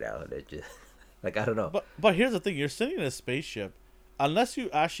air right now, and it just like I don't know. But here's the thing, you're sitting in a spaceship. Unless you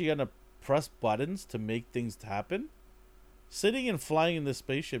actually gonna press buttons to make things happen, sitting and flying in the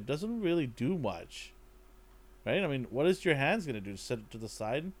spaceship doesn't really do much. Right? I mean, what is your hands gonna do? Set it to the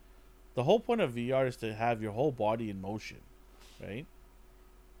side? The whole point of VR is to have your whole body in motion. Right?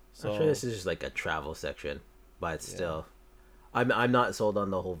 I'm sure this is just like a travel section, but it's Yeah. still, I'm not sold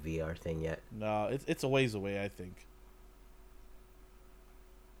on the whole VR thing yet. No, it's a ways away, I think.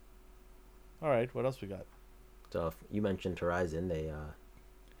 Alright, what else we got? So if you mentioned Horizon, they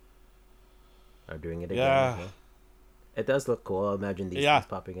are doing it again. Yeah. Okay. It does look cool. I imagine these Yeah. things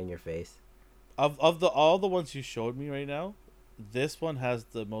popping in your face. Of all the ones you showed me right now, this one has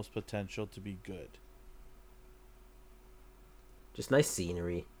the most potential to be good. Just nice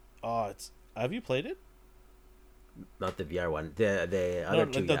scenery. Oh, it's. Have you played it? Not the VR one. The No, other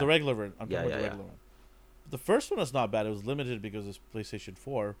like two. the Yeah. regular one. I'm Yeah, talking about yeah, the yeah. regular one. The first one is not bad. It was limited because it's PlayStation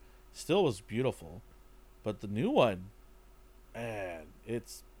 4. Still was beautiful, but the new one, man,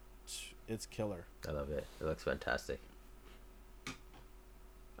 it's killer. I love it. It looks fantastic.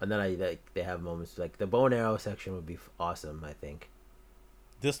 And then they have moments like the bow and arrow section would be awesome. I think.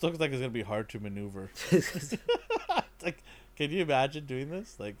 This looks like it's gonna be hard to maneuver. Like, can you imagine doing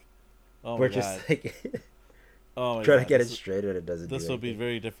this? Like, oh We're my just god. like Oh my trying god. to get it straight and it doesn't. This do will be anything.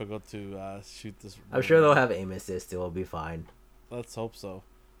 very difficult to shoot this. I'm sure they'll have aim assist. It will be fine. Let's hope so.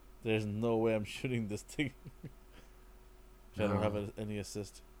 There's no way I'm shooting this thing. If I don't have any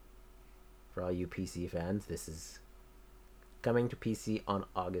assist. For all you PC fans, this is coming to PC on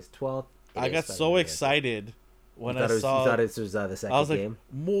August 12th. I got so excited when I saw. You thought it was the I was second like, game?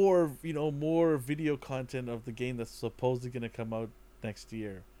 more video content of the game that's supposedly gonna come out next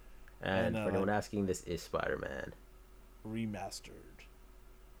year, And and, for anyone asking, this is Spider-Man. remastered.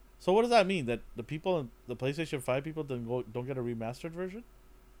 So what does that mean? That the people, the PlayStation 5 people, don't get a remastered version?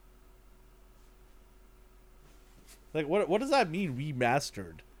 Like what does that mean,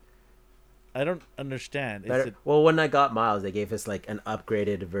 remastered? I don't understand. Is it, Well, when I got Miles, they gave us like an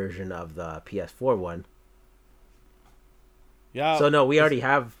upgraded version of the PS4 one. yeah. So no, we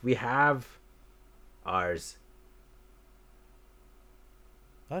have ours.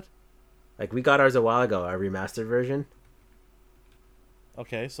 What? Like we got ours a while ago, our remastered version.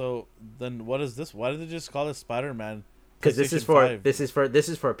 Okay, so then what is this? Why did they just call it Spider-Man? Because this is PlayStation for 5? this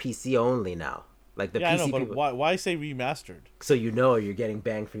is for PC only now. Like the Yeah, I PC know, but people, why say remastered? so you know you're getting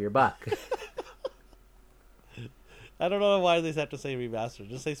bang for your buck. I don't know why they have to say remastered.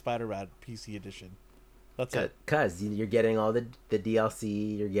 Just say Spider-Man PC edition. That's it. Because you're getting all the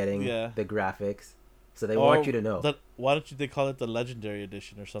DLC, you're getting Yeah. the graphics, so they Or want you to know. why don't they call it the Legendary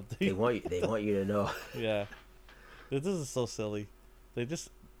Edition or something? They want you to know. Yeah, this is so silly. They just,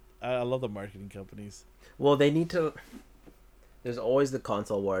 I love the marketing companies. Well, they need to. There's always the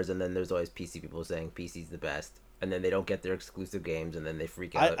console wars, and then there's always PC people saying PC's the best, and then they don't get their exclusive games, and then they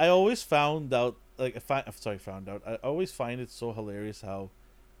freak out. I always found out, like, found out. I always find it so hilarious how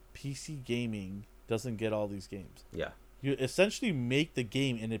PC gaming doesn't get all these games. Yeah. You essentially make the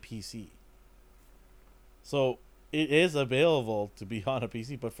game in a PC. So it is available to be on a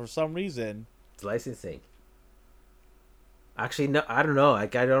PC, but for some reason, It's licensing. Actually, no, I don't know.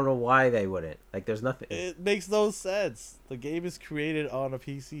 Like, I don't know why they wouldn't. Like, there's nothing. it makes no sense. The game is created on a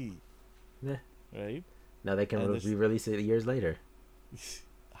PC. Yeah. Right? Now they can And there's- re-release it years later.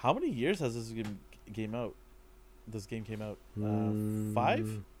 How many years has this game out? This game came out 5. I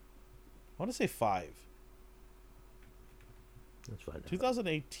want to say 5. That's fine.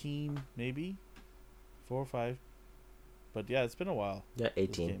 2018 maybe, 4 or 5. But yeah, it's been a while. Yeah, this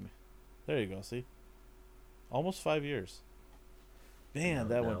 18. game. There you go. See, almost 5 years. Man,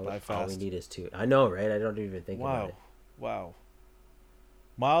 that went by All we fast. need is 2. I know, right? I don't even think about Wow, it. wow.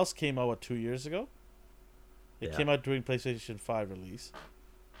 Miles came out 2 years ago. It Yeah. came out during PlayStation 5 release.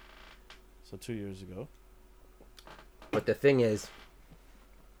 So 2 years ago. But the thing is,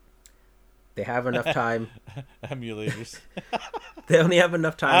 they have enough time. Emulators. They only have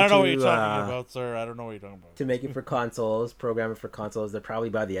enough time. I don't know to, what you're talking about, sir. I don't know what you're talking about. To make it for consoles, program it for consoles. They're probably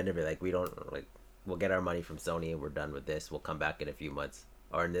by the end of it, like we don't like. We'll get our money from Sony and we're done with this. We'll come back in a few months,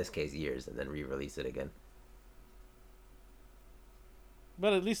 or in this case, years, and then re-release it again.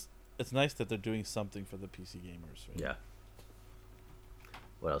 But at least it's nice that they're doing something for the PC gamers. Right? Yeah.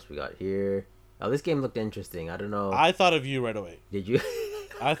 What else we got here? Oh, this game looked interesting. I don't know. I thought of you right away. Did you?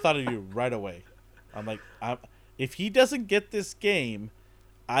 I thought of you right away. I'm like, if he doesn't get this game,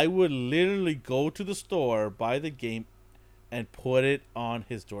 I would literally go to the store, buy the game, and put it on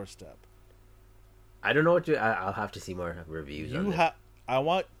his doorstep. I don't know what you. I'll have to see more reviews. on You this. have. I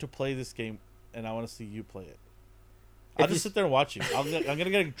want to play this game, and I want to see you play it. I'll If just you- sit there and watch you. I'm gonna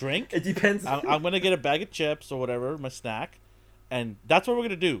get a drink. It depends. I'm gonna get a bag of chips or whatever, my snack, and that's what we're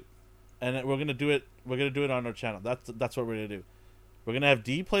gonna do. And then we're gonna do it. We're gonna do it on our channel. That's what we're gonna do. We're gonna have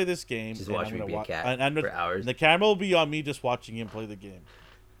D play this game. Just and watch I'm me gonna be a cat and for hours. And the camera will be on me just watching him play the game.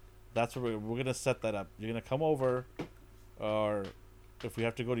 That's what we're gonna set that up. You're gonna come over, or if we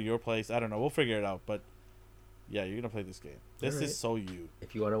have to go to your place, I don't know. We'll figure it out. But yeah, you're gonna play this game. This Alright. is so you.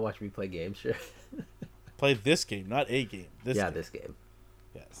 If you want to watch me play games, sure. Play this game, not a game. This yeah, game. this game.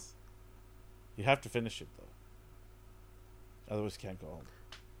 Yes. You have to finish it though. Otherwise, you can't go home.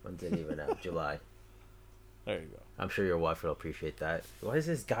 One didn't even out. July. There you go. I'm sure your wife will appreciate that. Why is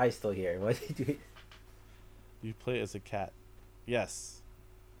this guy still here? What is he doing? You play as a cat. Yes.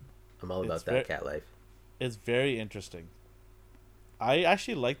 I'm all about It's that cat life. It's very interesting. I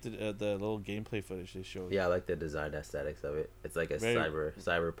actually liked the little gameplay footage they showed. Yeah, I like the design aesthetics of it. It's like a Very-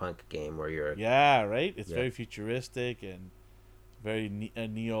 cyberpunk game where you're. Yeah, right? It's Yeah. very futuristic and very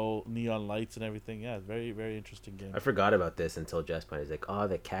neon lights and everything. Yeah, it's very, very interesting game. I forgot about this until Jess pointed. He's like, "Oh,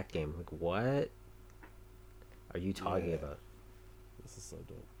 the cat game." I'm like, what are you talking Yeah. about? This is so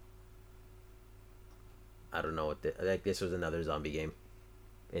dope. I don't know what like this was another zombie game.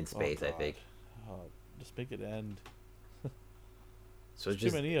 in space. I God. think. Just make it end. So There's it's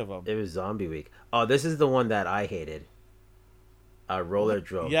just too many of them. it was Zombie Week. Oh, this is the one that I hated. Roller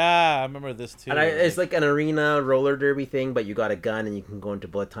Drome. Yeah, I remember this too. And it's like an arena roller derby thing, but you got a gun and you can go into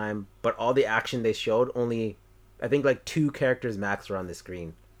bullet time. But all the action they showed, only I think like 2 characters max were on the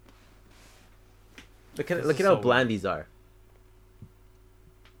screen. Look at how bland these are.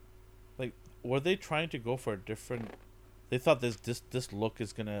 Like, were they trying to go for a different? They thought this look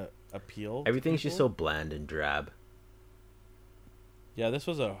is gonna appeal. Everything's just so bland and drab. Yeah, this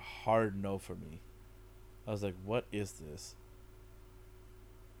was a hard no for me. I was like, what is this?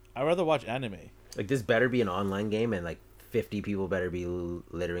 I'd rather watch anime. Like, this better be an online game, and like 50 people better be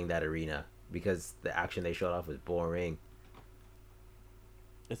littering that arena, because the action they showed off was boring.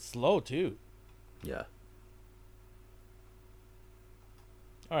 It's slow too. Yeah.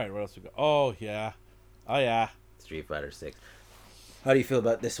 All right, what else we got? Oh yeah, Street Fighter 6. How do you feel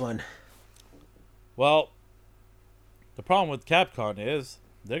about this one? Well, the problem with Capcom is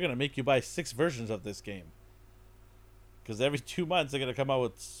they're gonna make you buy 6 versions of this game. Because every 2 months they're gonna come out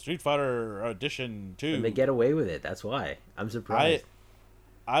with Street Fighter Edition 2. And they get away with it. That's why I'm surprised.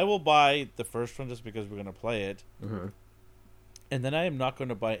 I will buy the first one just because we're gonna play it, Mm-hmm. and then I am not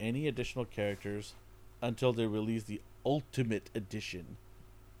gonna buy any additional characters until they release the Ultimate Edition,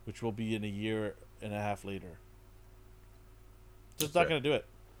 which will be in a year and a half later. Just not gonna do it.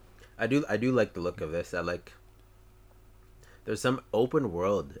 I do like the look of this. I like. There's some open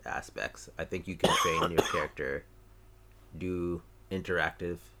world aspects. I think you can train your character, do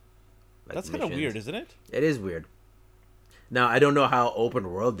interactive. Like, That's kind of missions. weird, isn't it? It is weird. Now I don't know how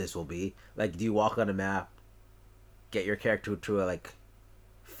open world this will be. Like, do you walk on a map, get your character to a like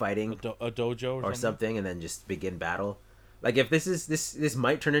fighting A dojo or something, and then just begin battle? Like, if this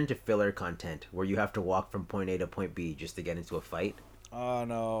might turn into filler content where you have to walk from point A to point B just to get into a fight, Oh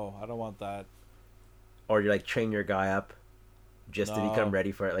no, I don't want that. or you like train your guy up just to No. become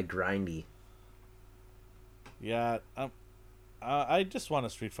ready for it, like grindy. Yeah, I just want a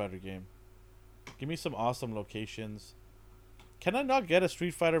Street Fighter game. Give me some awesome locations. Can I not get a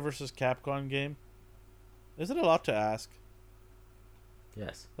Street Fighter versus Capcom game? Is it a lot to ask?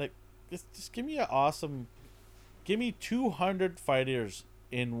 Yes. Like, just give me an awesome. Give me 200 fighters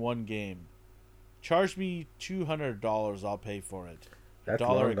in one game. Charge me $200. I'll pay for it. That's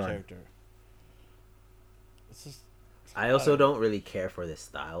Dollar long a gone. character. It's just. I also don't really care for this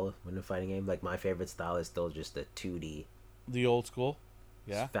style in a fighting game. Like, my favorite style is still just the 2D. The old school.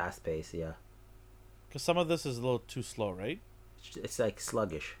 Yeah. Fast pace, yeah. Because some of this is a little too slow, right? It's like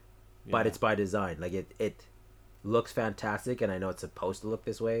sluggish. Yeah. But it's by design. Like, it looks fantastic, and I know it's supposed to look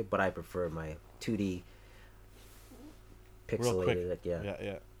this way, but I prefer my 2D Real quick. pixelated. Like, yeah.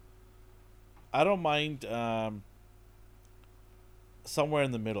 Yeah. I don't mind somewhere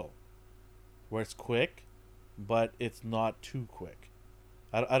in the middle, where it's quick, but it's not too quick.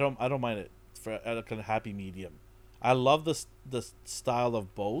 I don't mind it for a kind of happy medium. I love the style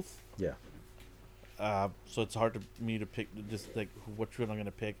of both. Yeah. So it's hard to me to pick just like which one I'm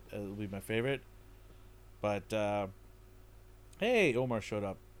gonna pick. Will be my favorite. But hey, Omar showed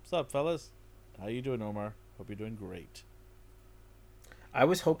up. What's up, fellas? How you doing, Omar? Hope you're doing great. I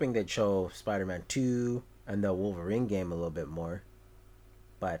was hoping they'd show Spider-Man 2 and the Wolverine game a little bit more.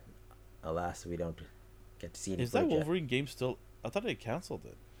 But, alas, we don't get to see any Is that footage yet. Wolverine game still? I thought they canceled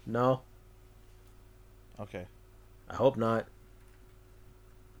it. No, Okay. I hope not.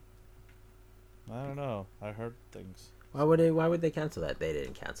 I don't know. I heard things. Why would they cancel that? They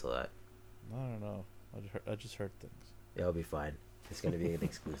didn't cancel that. I don't know. I just heard things. It'll be fine. It's going to be an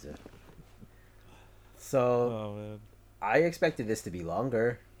exclusive. So, Oh man. I expected this to be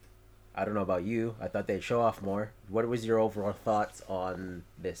longer. I don't know about you. I thought they'd show off more. What was your overall thoughts on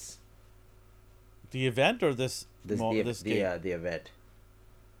this? The event or this This game? the event.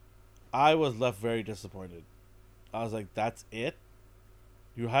 I was left very disappointed. I was like, "That's it?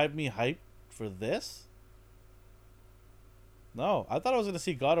 You had me hyped for this?" No, I thought I was gonna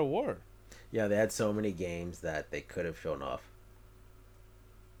see God of War. Yeah, they had so many games that they could have shown off.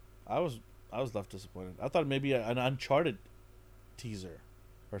 I was left disappointed. I thought maybe an Uncharted teaser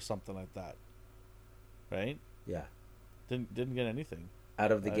or something like that. Right? Yeah. Didn't get anything.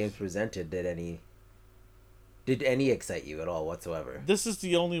 Out of the I games s- presented, did any excite you at all whatsoever? This is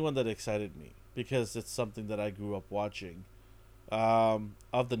the only one that excited me because it's something that I grew up watching.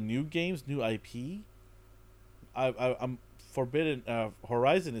 Of the new games, new IP, I'm Forbidden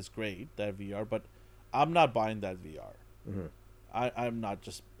Horizon is great, that VR, but I'm not buying that VR. Mm-hmm. I'm not,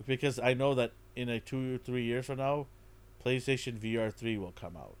 just because I know that in 2 or 3 years from now, PlayStation VR 3 will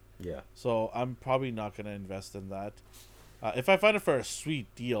come out. Yeah. So I'm probably not gonna invest in that. If I find it for a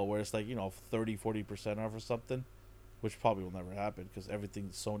sweet deal where it's like 30-40% off or something, which probably will never happen because everything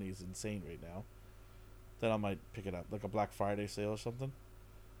Sony is insane right now, then I might pick it up, like a Black Friday sale or something.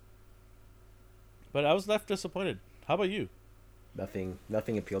 But I was left disappointed. How about you? Nothing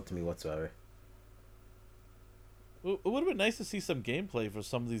appealed to me whatsoever. It would have been nice to see some gameplay for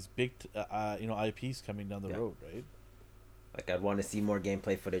some of these big, IPs coming down the road, right? Like I'd want to see more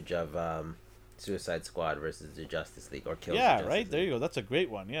gameplay footage of Suicide Squad versus the Justice League or Kills. Yeah, right. There you go. That's a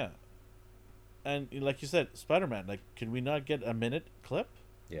great one. Yeah. And like you said, Spider-Man. Like, can we not get a minute clip?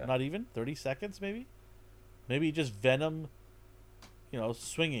 Yeah. Not even 30 seconds, maybe. Maybe just Venom,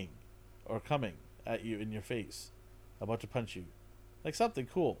 swinging, or coming at you in your face, about to punch you, like something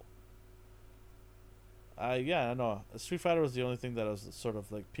cool. I know Street Fighter was the only thing that was sort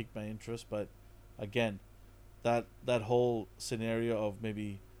of like piqued my interest, but again, that whole scenario of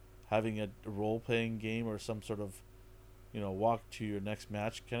maybe having a role playing game or some sort of, walk to your next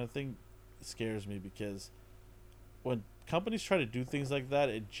match kind of thing, scares me because when companies try to do things like that,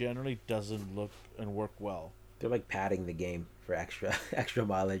 it generally doesn't look and work well. They're like padding the game for extra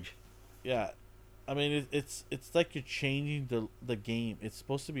mileage. Yeah, I mean it's like you're changing the game. It's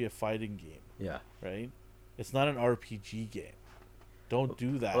supposed to be a fighting game. Yeah. Right. It's not an RPG game. Don't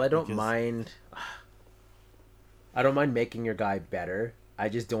do that. Well, I don't mind. I don't mind making your guy better. I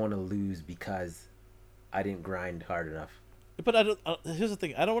just don't want to lose because I didn't grind hard enough. But I don't. Here's the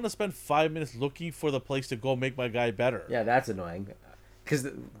thing. I don't want to spend 5 minutes looking for the place to go make my guy better. Yeah, that's annoying. Because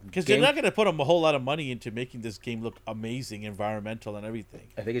you're not going to put a whole lot of money into making this game look amazing, environmental, and everything.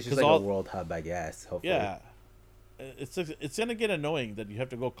 I think it's just like a world hub, I guess. Hopefully. Yeah. It's gonna get annoying that you have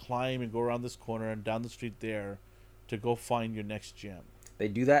to go climb and go around this corner and down the street there to go find your next gem. They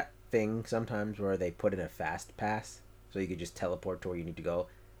do that thing sometimes where they put in a fast pass so you could just teleport to where you need to go,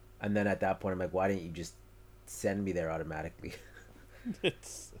 and then at that point I'm like, why didn't you just send me there automatically?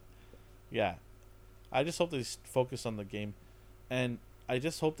 Yeah. I just hope they focus on the game, and I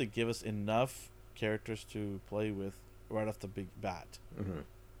just hope they give us enough characters to play with right off the big bat.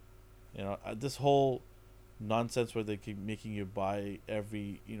 Mm-hmm. This whole nonsense where they keep making you buy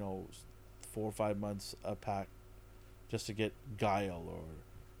every 4 or 5 months a pack just to get Guile or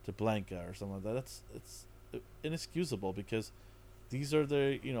to Blanca or something like that. It's inexcusable because these are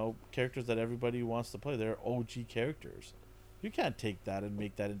the characters that everybody wants to play. They're OG characters. You can't take that and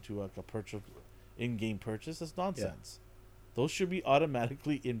make that into like a purchase, in-game purchase. That's nonsense. Yeah. Those should be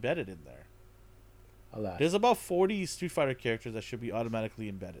automatically embedded in there. Alas. There's about 40 Street Fighter characters that should be automatically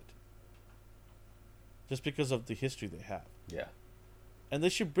embedded. Just because of the history they have. Yeah. And they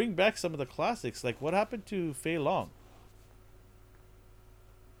should bring back some of the classics. Like, what happened to Fei Long?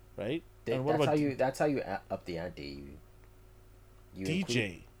 Right? And that's how you up the ante. You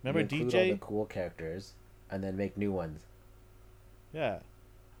DJ. Remember you DJ? All the cool characters and then make new ones. Yeah.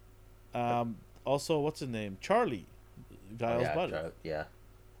 Also, what's his name? Charlie. Guile's buddy. Yeah.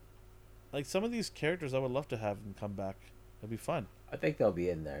 Like, some of these characters I would love to have them come back. It'd be fun. I think they'll be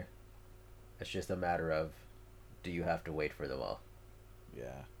in there. It's just a matter of, do you have to wait for them all?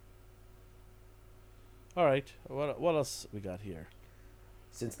 Yeah. All right. What else we got here?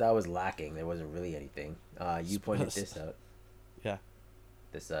 Since that was lacking, there wasn't really anything. You pointed this out. Yeah.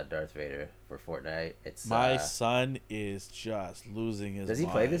 This Darth Vader for Fortnite. It's my son is just losing his. Does he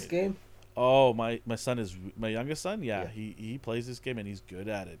mind. play this game? Oh, my son is my youngest son. Yeah, he plays this game and he's good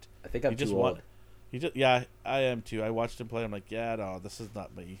at it. I think I'm too old. Yeah, I am too. I watched him play. I'm like, yeah, no, this is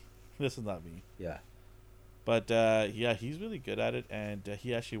not me. This is not me. Yeah. But yeah, he's really good at it, and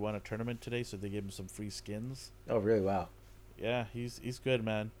he actually won a tournament today, so they gave him some free skins. Oh, really? Wow. Yeah, he's good,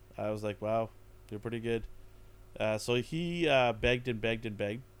 man. I was like, wow, they're pretty good. So he begged and begged and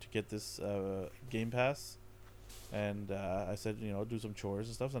begged to get this Game Pass, and I said, do some chores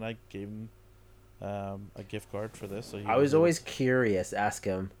and stuff, and I gave him a gift card for this. So I was always curious. Ask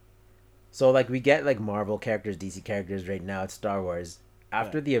him. So like we get like Marvel characters, DC characters right now. It's Star Wars.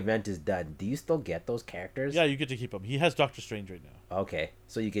 After the event is done, do you still get those characters? Yeah, you get to keep them. He has Doctor Strange right now. Okay,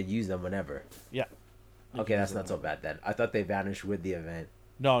 so you can use them whenever. Yeah. Okay, that's not so bad then. I thought they vanished with the event.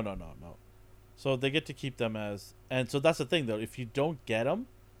 No. So they get to keep them as... And so that's the thing, though. If you don't get them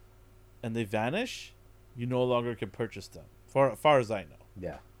and they vanish, you no longer can purchase them, as far as I know.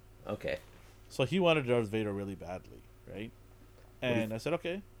 Yeah. Okay. So he wanted Darth Vader really badly, right? And I said,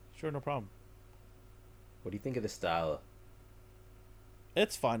 okay, sure, no problem. What do you think of the style?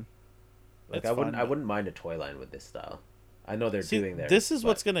 It's fun. Like I wouldn't mind a toy line with this style. I know they're doing there. This is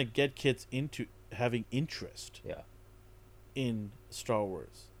what's gonna get kids into having interest. Yeah. In Star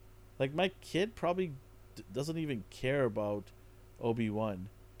Wars, like my kid probably doesn't even care about Obi-Wan,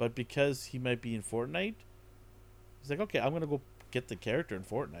 but because he might be in Fortnite, He's like, okay, I'm gonna go get the character in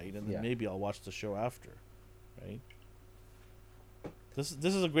Fortnite, and then Yeah. maybe I'll watch the show after, right? This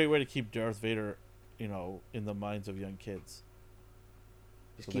is a great way to keep Darth Vader, in the minds of young kids.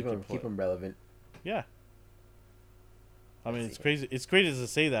 Just So keep they them can play. relevant. Yeah. I mean, I it's see. crazy. It's crazy to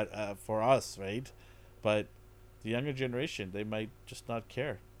say that for us, right? But the younger generation, they might just not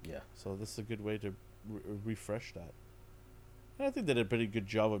care. Yeah. So this is a good way to refresh that. And I think they did a pretty good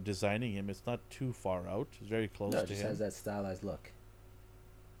job of designing him. It's not too far out. It's very close No, to it just him. has that stylized look.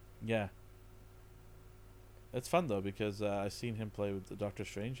 Yeah. It's fun though because I've seen him play with the Doctor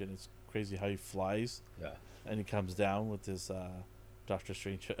Strange, and it's crazy how he flies Yeah. and he comes down with his Doctor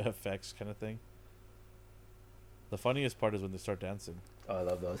Strange effects kind of thing. The funniest part is when they start dancing. Oh, I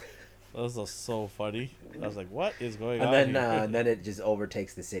love those. Those are so funny. I was like, "What is going And on then, here?" and then it just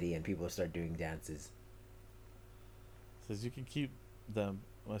overtakes the city, and people start doing dances. Says you can keep them.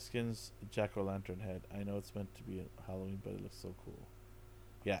 My skin's Jack o' lantern head. I know it's meant to be a Halloween, but it looks so cool.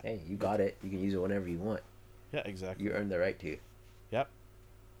 Yeah. Hey, you got it. You can use it whenever you want. Yeah, exactly. You earned the right to. Yep.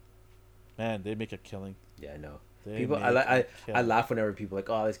 Man, they make a killing. Yeah, I know. They People, make I a I laugh whenever people are like,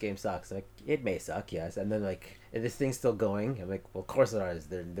 oh, this game sucks. I'm like, it may suck, yes. And then like, if this thing's still going, I'm like, well, of course it is.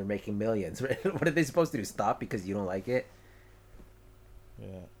 They're making millions. Right? What are they supposed to do? Stop because you don't like it? Yeah.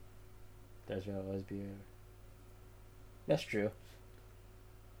 That's what always be. That's true.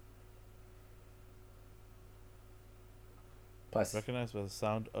 Plus, Recognized by the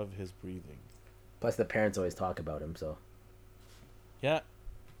sound of his breathing. the parents always talk about him. So Yeah.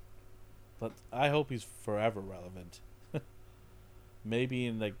 But I hope he's forever relevant. Maybe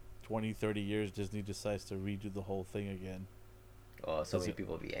in like 20, 30 years, Disney decides to redo the whole thing again. oh, so Is many it-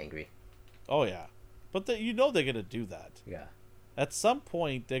 people will be angry. Oh, yeah. But they're going to do that. Yeah. At some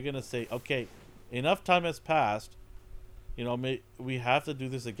point, they're going to say, okay, enough time has passed. We have to do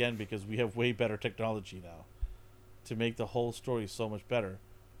this again because we have way better technology now to make the whole story so much better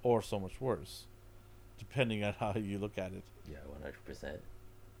or so much worse, depending on how you look at it. Yeah, 100%.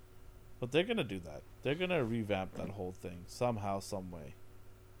 But they're going to do that. They're going to revamp that whole thing somehow, some way.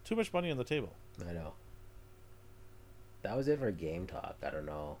 Too much money on the table. I know. That was it for game talk. I don't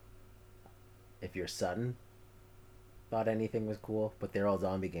know if your son thought anything was cool, but they're all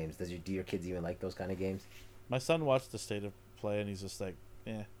zombie games. Do your kids even like those kind of games? My son watched the state of play and he's just like,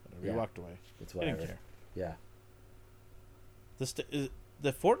 whatever. He Yeah. walked away. It's He didn't whatever. care. Yeah.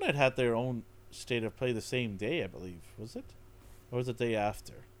 The Fortnite had their own state of play the same day, I believe. Was it? Or was it the day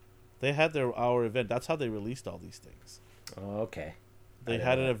after? They had our event. That's how they released all these things. Oh, okay. They I didn't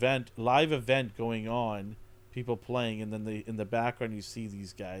had know an that. event, live event going on, people playing, and then in the background you see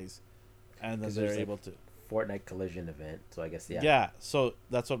these guys, and then 'Cause they're there's, like, able to. Fortnite collision event. So I guess Yeah. So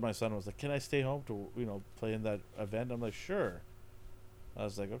that's what my son was like. Can I stay home to play in that event? I'm like, sure. I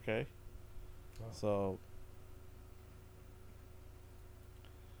was like, okay. Wow. So.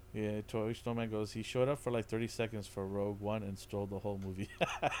 Yeah, Toy Snowman goes. He showed up for like 30 seconds for Rogue One and stole the whole movie.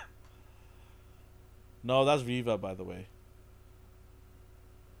 No, that's Riva, by the way.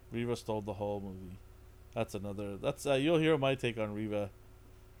 Riva stole the whole movie. That's another. That's you'll hear my take on Riva.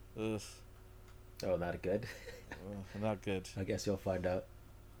 Ugh, Oh, not good. not good. I guess you'll find out.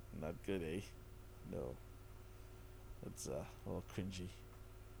 Not good, eh? No. It's a little cringy.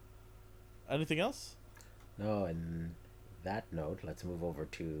 Anything else? No, and that note, let's move over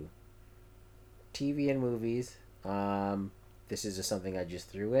to TV and movies. This is just something I just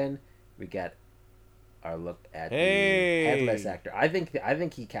threw in. We got our look at Hey! the headless actor. I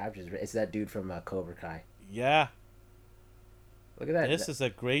think he captures. It's that dude from Cobra Kai. Yeah, Look at that. this is a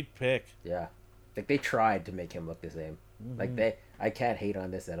great pick. Yeah, like they tried to make him look the same. Like Mhm. I can't hate on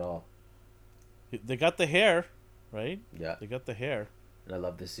this at all. They got the hair, right? Yeah, They got the hair. and I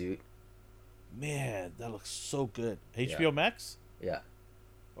love the suit. Man, that looks so good. HBO Max? Yeah,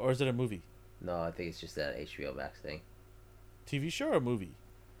 Or is it a movie? no, I think it's just that HBO Max thing. TV show or movie?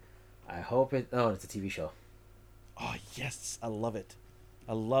 I hope it. Oh, it's a TV show. Oh, yes. I love it.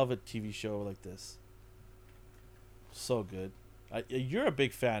 I love a TV show like this. So good. You're a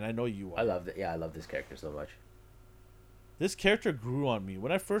big fan. I know you I are. love it. Yeah, I love this character so much. This character grew on me.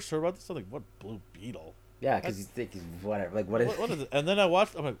 When I first heard about this, I'm like, what Blue Beetle? Yeah, because you think he's whatever. Like what is? What is it? And then I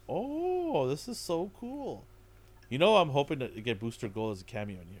watched, I'm like, oh, this is so cool. I'm hoping to get Booster Gold as a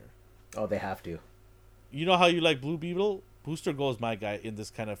cameo in here. Oh, they have to. You know how you like Blue Beetle? Booster Gold is my guy in this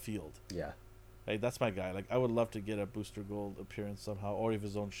kind of field. Yeah. Like, that's my guy. Like, I would love to get a Booster Gold appearance somehow, or even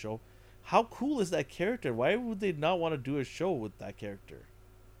his own show. How cool is that character? Why would they not want to do a show with that character?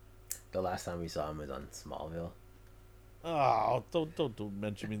 The last time we saw him was on Smallville. Oh, don't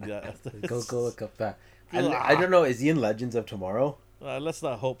mention me that. Go look up that. Ah. I don't know. Is he in Legends of Tomorrow? Let's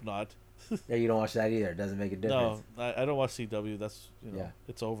not hope not. Yeah, you don't watch that either. It doesn't make a difference. No, I don't watch CW. That's Yeah.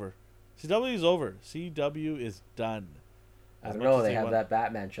 it's over. CW is over. CW is done. I As don't much know. as They have want- that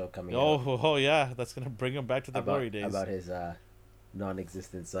Batman show coming Oh, out oh yeah, that's gonna bring him back to the about glory days. about his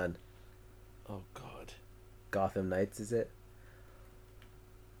non-existent son. Oh God. Gotham Knights, is it?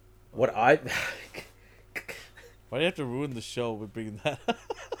 What I Why do you have to ruin the show with bringing that? Up?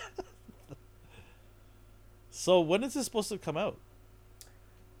 So when is this supposed to come out?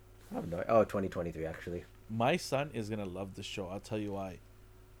 I have no. Oh, 2023 actually. My son is gonna love the show. I'll tell you why.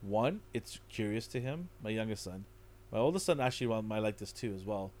 One, it's curious to him. My youngest son, my oldest son actually might like this too as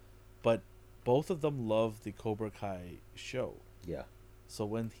well, but both of them love the Cobra Kai show. Yeah. So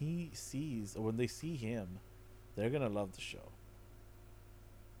when they see him, they're gonna love the show.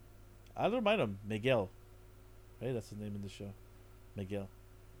 I'll remind him, Miguel. Right, that's the name of the show, Miguel.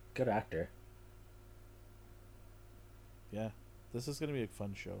 Good actor. Yeah, this is gonna be a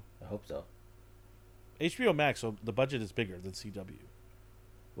fun show. I hope so. HBO Max, so the budget is bigger than CW.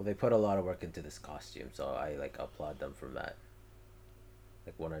 Well, they put a lot of work into this costume, so I applaud them from that.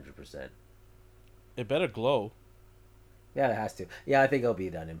 100%. It better glow. Yeah, it has to. Yeah, I think it'll be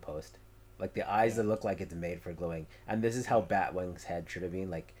done in post. Like the eyes Yeah. that look like it's made for glowing, and this is how Batwing's head should have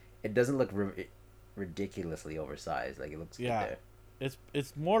been. Like it doesn't look ridiculously oversized. Like it looks good Yeah. there.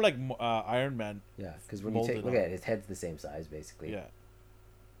 It's more like Iron Man. Yeah, because when you Molded take look on. at it, his head's the same size basically. Yeah.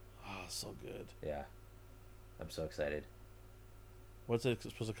 Oh, so good. Yeah. I'm so excited. What's it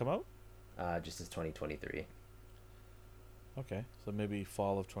supposed to come out? Just as 2023. Okay, so maybe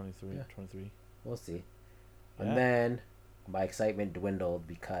fall of 23. Yeah. 23. We'll see. Yeah. And then my excitement dwindled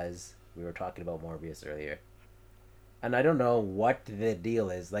because we were talking about Morbius earlier. And I don't know what the deal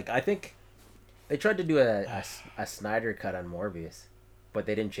is. Like, I think they tried to do a Snyder cut on Morbius, but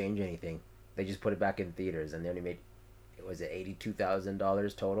they didn't change anything. They just put it back in theaters, and they only made, was it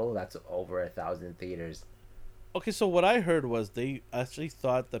 $82,000 total? That's over 1,000 theaters. Okay, so what I heard was they actually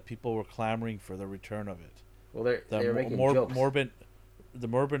thought that people were clamoring for the return of it. Well, they're making Mor- jokes. the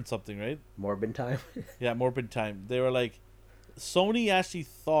Morbin something, right? Morbin time. Yeah, Morbin time. They were like, Sony actually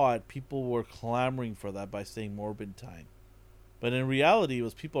thought people were clamoring for that by saying Morbin time, but in reality, it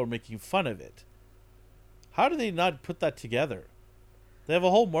was people are making fun of it. How do they not put that together? They have a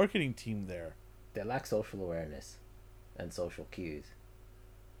whole marketing team there. They lack social awareness and social cues.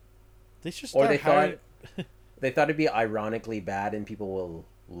 They should Or start they hiring. They thought it'd be ironically bad and people will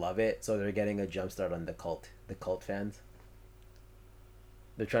love it, so they're getting a jump start on the cult fans.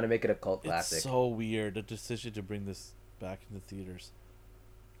 They're trying to make it a cult classic. It's so weird, the decision to bring this back into theaters.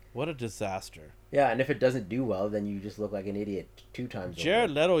 What a disaster. Yeah, and if it doesn't do well, then you just look like an idiot 2 times Jared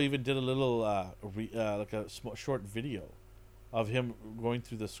over. Leto even did a little like a short video of him going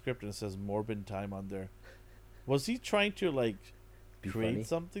through the script, and it says Morbin time on there. Was he trying to like Be create funny?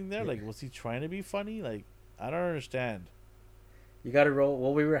 something there? Like, was he trying to be funny? Like, I don't understand. You got to roll.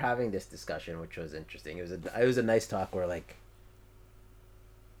 Well, we were having this discussion, which was interesting. It was a nice talk where like,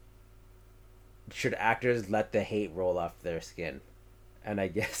 should actors let the hate roll off their skin? And I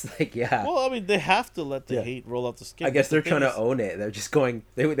guess like yeah. Well, I mean, they have to let the Yeah. hate roll off the skin. I guess but the they're thing trying to is- own it. They're just going.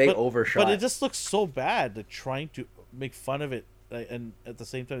 They but, overshot. But it just looks so bad. They're trying to make fun of it, and at the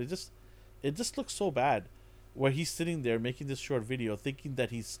same time, it just looks so bad. Where he's sitting there making this short video, thinking that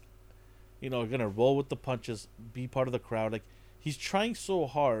he's, gonna roll with the punches, be part of the crowd. Like, he's trying so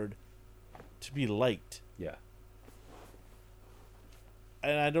hard to be liked, Yeah.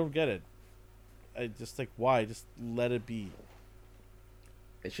 and I don't get it. I just like, why? Just let it be.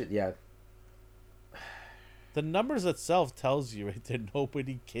 It should. Yeah. The numbers itself tells you right there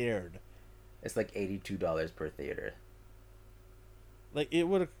nobody cared. It's like $82 per theater. Like, it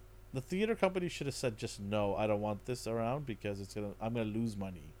would have, the theater company should have said just no, I don't want this around because I'm gonna lose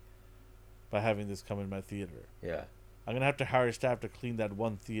money by having this come in my theater. Yeah. I'm gonna have to hire staff to clean that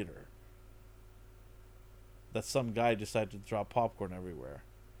one theater that some guy decided to drop popcorn everywhere.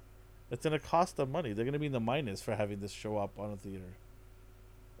 It's gonna cost them money. They're gonna be in the minus for having this show up on a theater.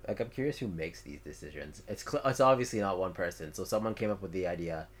 Like, I'm curious who makes these decisions. It's obviously not one person. So someone came up with the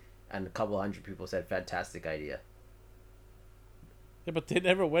idea, and a couple hundred people said, "Fantastic idea." Yeah, but they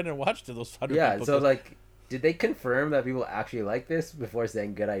never went and watched it. Those 100 Yeah. people. So 'cause like, did they confirm that people actually like this before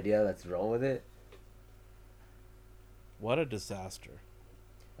saying "good idea"? Let's roll with it. what a disaster.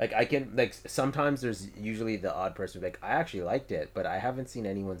 Like I can like sometimes there's usually the odd person who's like, "I actually liked it," but I haven't seen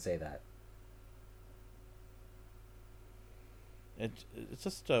anyone say that. It's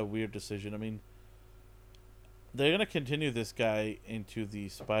just a weird decision. I mean, they're gonna continue this guy into the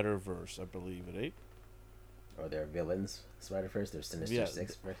Spider-Verse, I believe, right? Or they're villains. Spider-Verse. They're Sinister Yeah,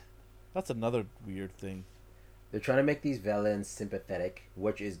 Six. That's another weird thing. They're trying to make these villains sympathetic,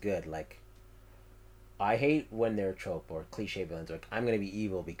 which is good. Like, I hate when they're trope or cliche villains. Like, I'm gonna be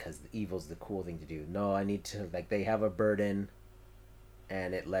evil because evil's the cool thing to do. No, I need to, like, they have a burden,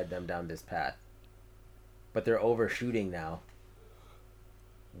 and it led them down this path. But they're overshooting now,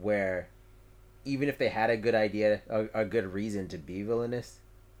 where even if they had a good idea, a good reason to be villainous,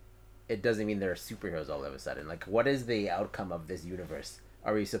 it doesn't mean they're superheroes all of a sudden. Like, what is the outcome of this universe?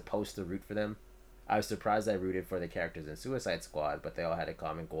 Are we supposed to root for them? I was surprised I rooted for the characters in Suicide Squad, but they all had a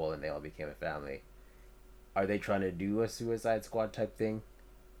common goal and they all became a family. Are they trying to do a Suicide Squad type thing,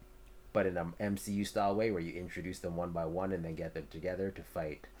 but in an MCU style way where you introduce them one by one and then get them together to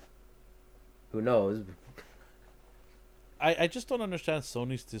fight? Who knows? I just don't understand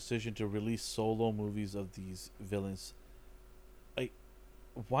Sony's decision to release solo movies of these villains.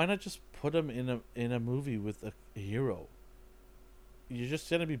 Why not just put them in a movie with a hero? You're just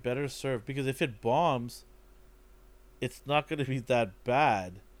gonna be better served, because if it bombs, it's not gonna be that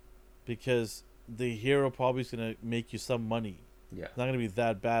bad, because the hero probably is gonna make you some money. Yeah. It's not gonna be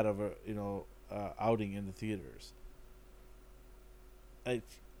that bad of a outing in the theaters.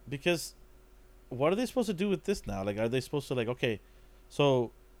 Because what are they supposed to do with this now? Like, are they supposed to, like, okay,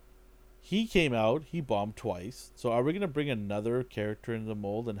 so he came out, he bombed twice. So are we gonna bring another character in the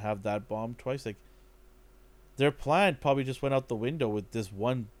mold and have that bomb twice? Like, their plan probably just went out the window with this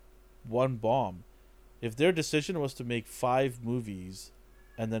one bomb. If their decision was to make 5 movies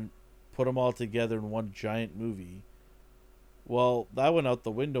and then put them all together in one giant movie, well, that went out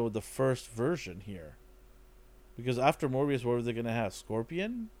the window with the first version here. Because after Morbius, what were they gonna have?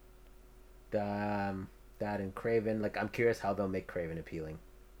 Scorpion? That and Craven. Like, I'm curious how they'll make Craven appealing.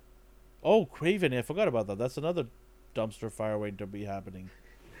 Oh, Craven! I forgot about that. That's another dumpster fire waiting to be happening.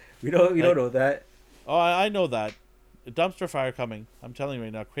 We don't know that. Oh, I know that. A dumpster fire coming. I'm telling you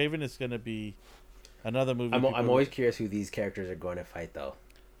right now. Craven is gonna be another movie. I'm always curious who these characters are going to fight, though,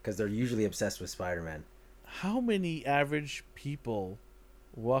 because they're usually obsessed with Spider-Man. How many average people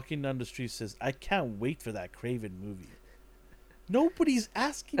walking down the street says, "I can't wait for that Craven movie"? Nobody's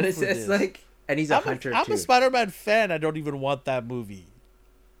asking And for this. it's like, and he's a hunter I'm too. a Spider-Man fan. I don't even want that movie.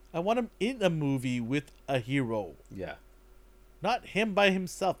 I want him in a movie with a hero. Yeah. Not him by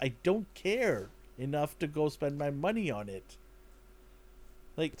himself. I don't care enough to go spend my money on it.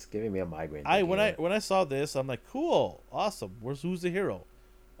 Like, It's giving me a migraine. When I saw this, I'm like, cool, awesome. Who's the hero?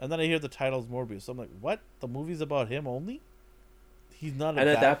 And then I hear the title's Morbius. So I'm like, what? The movie's about him only? He's not. And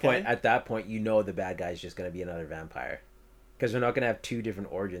at that point, you know the bad guy's just gonna be another vampire, because we're not gonna have 2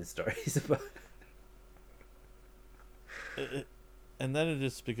 different origin stories about. And then it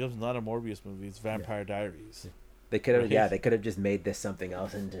just becomes not a Morbius movie. It's Vampire Diaries. They could have, Right. they could have just made this something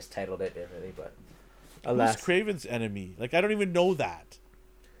else and just titled it differently. But alas, Who's Craven's enemy? Like, I don't even know that.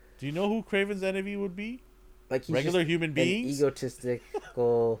 Do you know who Craven's enemy would be? like he's Regular just human beings? an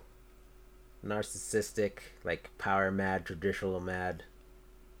egotistical, narcissistic, like power mad, traditional mad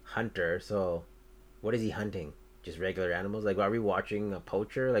hunter. So, what is he hunting? Just regular animals? Like, are we watching a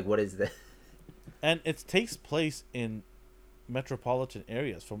poacher? Like, what is the? And it takes place in metropolitan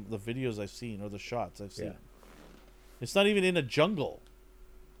areas from the videos I've seen or the shots I've seen. Yeah. It's not even in a jungle.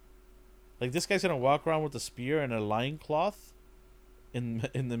 Like, this guy's gonna walk around with a spear and a loincloth in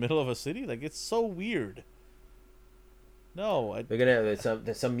the middle of a city? Like, it's so weird. No, They're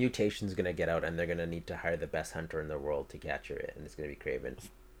gonna some mutation's gonna get out, and they're gonna need to hire the best hunter in the world to capture it, and it's gonna be Craven.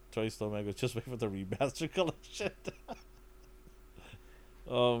 Troy Stomach, just wait for the remaster collection.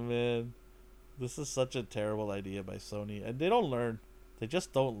 Oh man, this is such a terrible idea by Sony, and they don't learn. They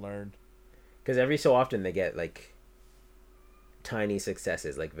just don't learn. Because every so often they get like tiny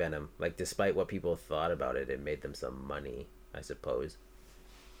successes, like Venom. Like, despite what people thought about it, it made them some money, I suppose.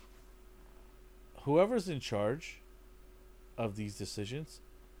 Whoever's in charge of these decisions,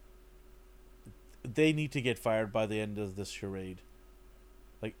 they need to get fired by the end of this charade.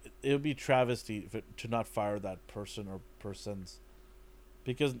 Like, it would be travesty to not fire that person or persons,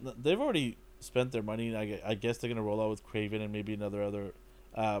 because they've already spent their money. And I guess they're gonna roll out with Craven and maybe other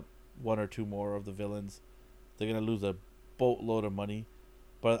 1 or 2 more of the villains. They're gonna lose a boatload of money,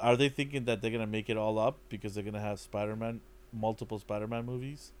 but are they thinking that they're gonna make it all up because they're gonna have multiple Spider-Man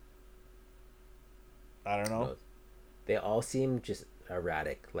movies? I don't know. They all seem just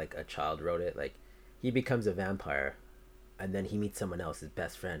erratic, like a child wrote it. Like, he becomes a vampire, and then he meets someone else, his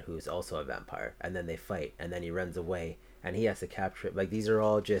best friend, who is also a vampire, and then they fight, and then he runs away, and he has to capture it. Like, these are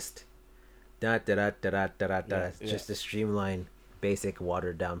all just da da da da da da da. It's just a streamlined, basic,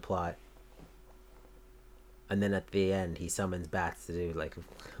 watered down plot. And then at the end, he summons bats to do, like,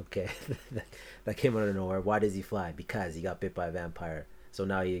 okay, that came out of nowhere. Why does he fly? Because he got bit by a vampire. So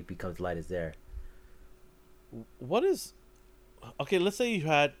now he becomes light as air. what is okay? Let's say you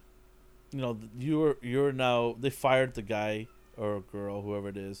had, you're now they fired the guy or girl, whoever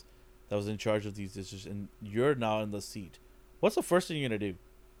it is, that was in charge of these dishes, and you're now in the seat. What's the first thing you're gonna do?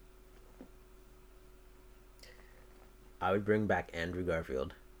 I would bring back Andrew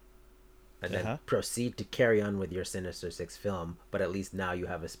Garfield, and Uh-huh. then proceed to carry on with your Sinister Six film. But at least now you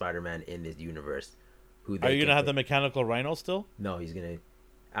have a Spider-Man in this universe. Who Are they you can gonna have the pick. mechanical rhino still? No, he's gonna.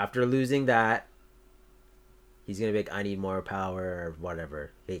 After losing that, he's gonna be like, I need more power or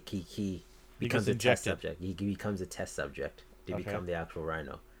whatever. He becomes a test injected. subject. He becomes a test subject to Okay. become the actual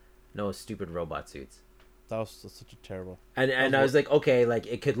Rhino. No stupid robot suits. That was such a terrible. And was I was like, okay, like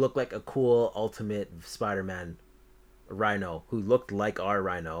it could look like a cool Ultimate Spider-Man Rhino who looked like our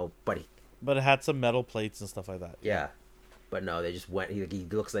Rhino, but But it had some metal plates and stuff like that. yeah, but no, they just went. He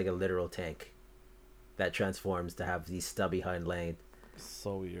looks like a literal tank that transforms to have these stubby hind legs.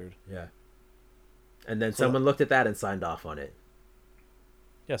 So weird. Yeah. And then So someone looked at that and signed off on it.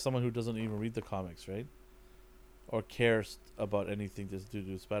 Yeah, someone who doesn't even read the comics, right? Or cares about anything to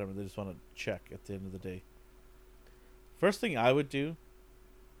do with Spider-Man. They just want to check at the end of the day. First thing I would do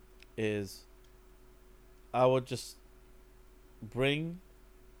is I would just bring,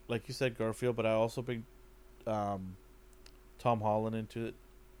 like you said, Garfield, but I also bring Tom Holland into it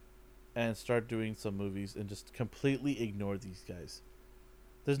and start doing some movies and just completely ignore these guys.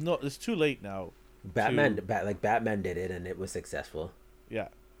 It's too late now. Batman did it and it was successful. Yeah.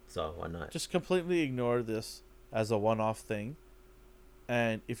 So why not? Just completely ignore this as a one-off thing.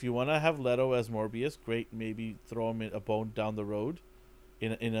 And if you want to have Leto as Morbius, great. Maybe throw him in a bone down the road,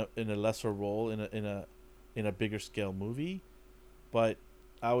 in a lesser role in a bigger scale movie. But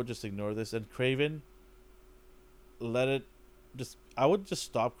I would just ignore this. And Craven, I would just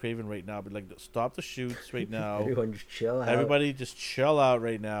stop Craven right now. But like, stop the shoots right now. Everyone just chill out. Everybody just chill out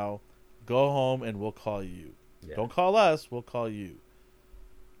right now. Go home and we'll call you. Yeah. Don't call us. We'll call you.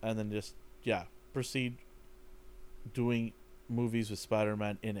 And then just proceed doing movies with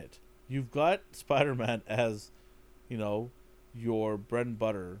Spider-Man in it. You've got Spider-Man as, your bread and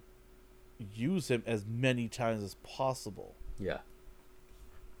butter. Use him as many times as possible. Yeah.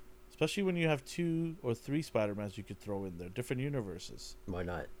 Especially when you have 2 or 3 Spider-Mans you could throw in there, different universes. Why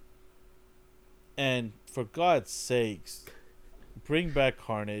not? And for God's sakes, bring back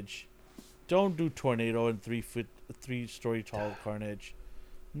Carnage. Don't do Tornado and 3-story tall Carnage.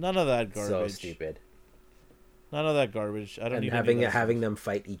 None of that garbage. So stupid. None of that garbage. I don't And need having them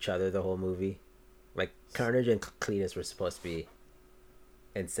fight each other the whole movie. Like Carnage and Cletus were supposed to be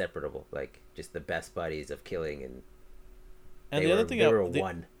inseparable, like just the best buddies of killing, and the other thing they were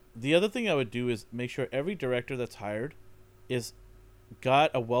one. The other thing I would do is make sure every director that's hired is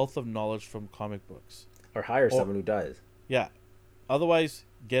got a wealth of knowledge from comic books. Or hire someone who does. Yeah. Otherwise,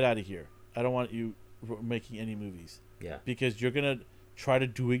 get out of here. I don't want you making any movies. Yeah. Because you're going to try to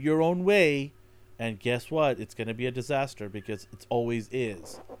do it your own way, and guess what? It's going to be a disaster because it always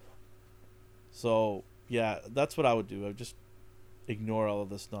is. So, yeah, that's what I would do. I would just ignore all of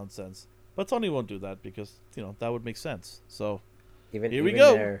this nonsense. But Sony won't do that because, that would make sense. So, here we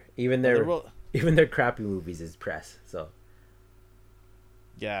go. Even their crappy movies is press. So,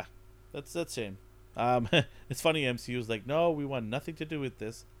 yeah, that's shame. It's funny. MCU is like, no, we want nothing to do with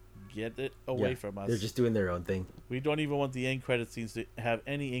this. Get it away from us. They're just doing their own thing. We don't even want the end credit scenes to have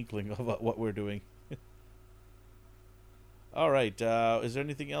any inkling of what we're doing. All right. Is there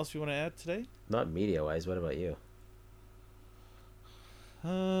anything else you want to add today? Not media wise. What about you?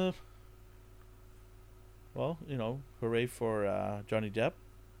 Well, hooray for Johnny Depp.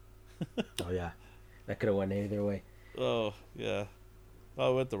 Oh yeah, that could have went either way. Oh yeah,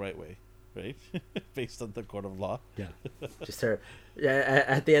 well, it went the right way, right? Based on the court of law. Yeah, just her. Yeah,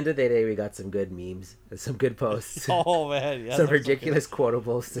 at the end of the day, we got some good memes, and some good posts. Oh man, yeah, some ridiculous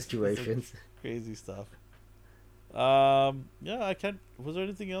quotable situations. Crazy stuff. Yeah, I can't. Was there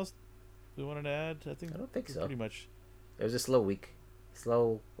anything else we wanted to add? I don't think so. Pretty much. It was a slow week.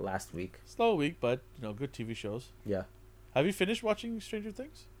 Slow last week. Slow week, but good TV shows. Yeah. Have you finished watching Stranger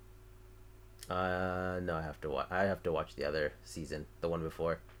Things? No, I have to watch. I have to watch the other season, the one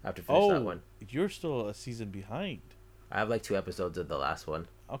before. I have to finish that one. You're still a season behind. I have like 2 episodes of the last one.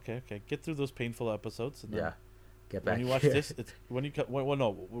 Okay. Get through those painful episodes, and then get back. When you watch this, it's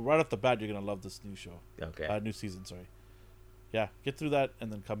right off the bat, you're gonna love this new show. Okay. New season, sorry. Yeah, get through that,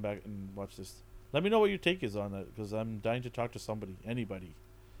 and then come back and watch this. Let me know what your take is on it, because I'm dying to talk to anybody,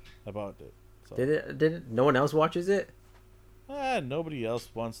 about it. So. Did it? No one else watches it? Nobody else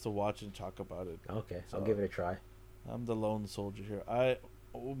wants to watch and talk about it. Okay, so I'll give it a try. I'm the lone soldier here. I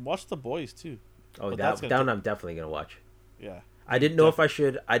watched The Boys too. Oh, that I'm definitely gonna watch. Yeah. I didn't know if I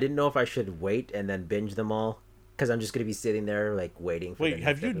should. I didn't know if I should wait and then binge them all, because I'm just gonna be sitting there like waiting for. Wait,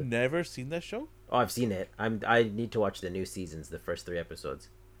 have you never seen that show? Oh, I've seen it. I need to watch the new seasons, the first 3 episodes.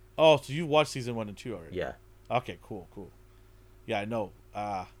 Oh, so you watched season 1 and 2 already? Yeah. Okay, cool. Yeah, I know.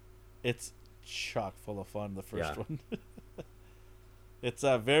 It's chock full of fun. The first one. It's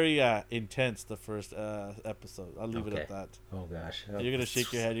very intense. The first episode. I'll leave it at that. Oh gosh. You're gonna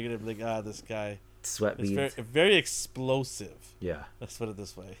shake your head. You're gonna be like, this guy. Sweat beads. It's very explosive. Yeah. Let's put it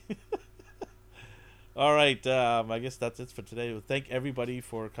this way. All right. I guess that's it for today. We'll thank everybody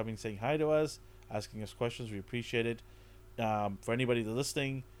for coming, saying hi to us, asking us questions. We appreciate it. For anybody that's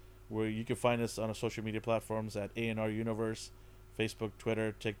listening, where you can find us on our social media platforms at A&R Universe, Facebook,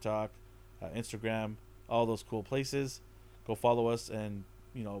 Twitter, TikTok, Instagram, all those cool places. Go follow us and,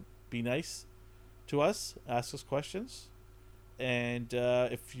 be nice to us. Ask us questions. And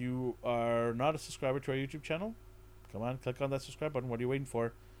if you are not a subscriber to our YouTube channel, come on, click on that subscribe button. What are you waiting for?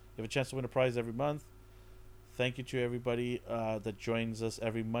 You have a chance to win a prize every month. Thank you to everybody that joins us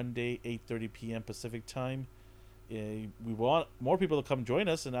every Monday, 8:30 p.m. Pacific time. We want more people to come join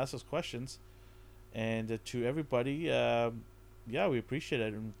us and ask us questions. And to everybody, we appreciate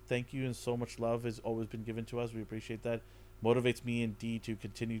it. And thank you, and so much love has always been given to us. We appreciate that. Motivates me and D to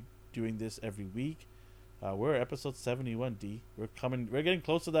continue doing this every week. We're at episode 71, D. We're getting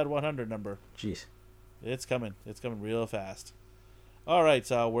close to that 100 number. Jeez. It's coming real fast. All right,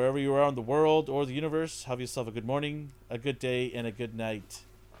 wherever you are in the world or the universe, have yourself a good morning, a good day, and a good night.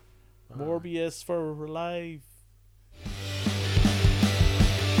 Morbius for life.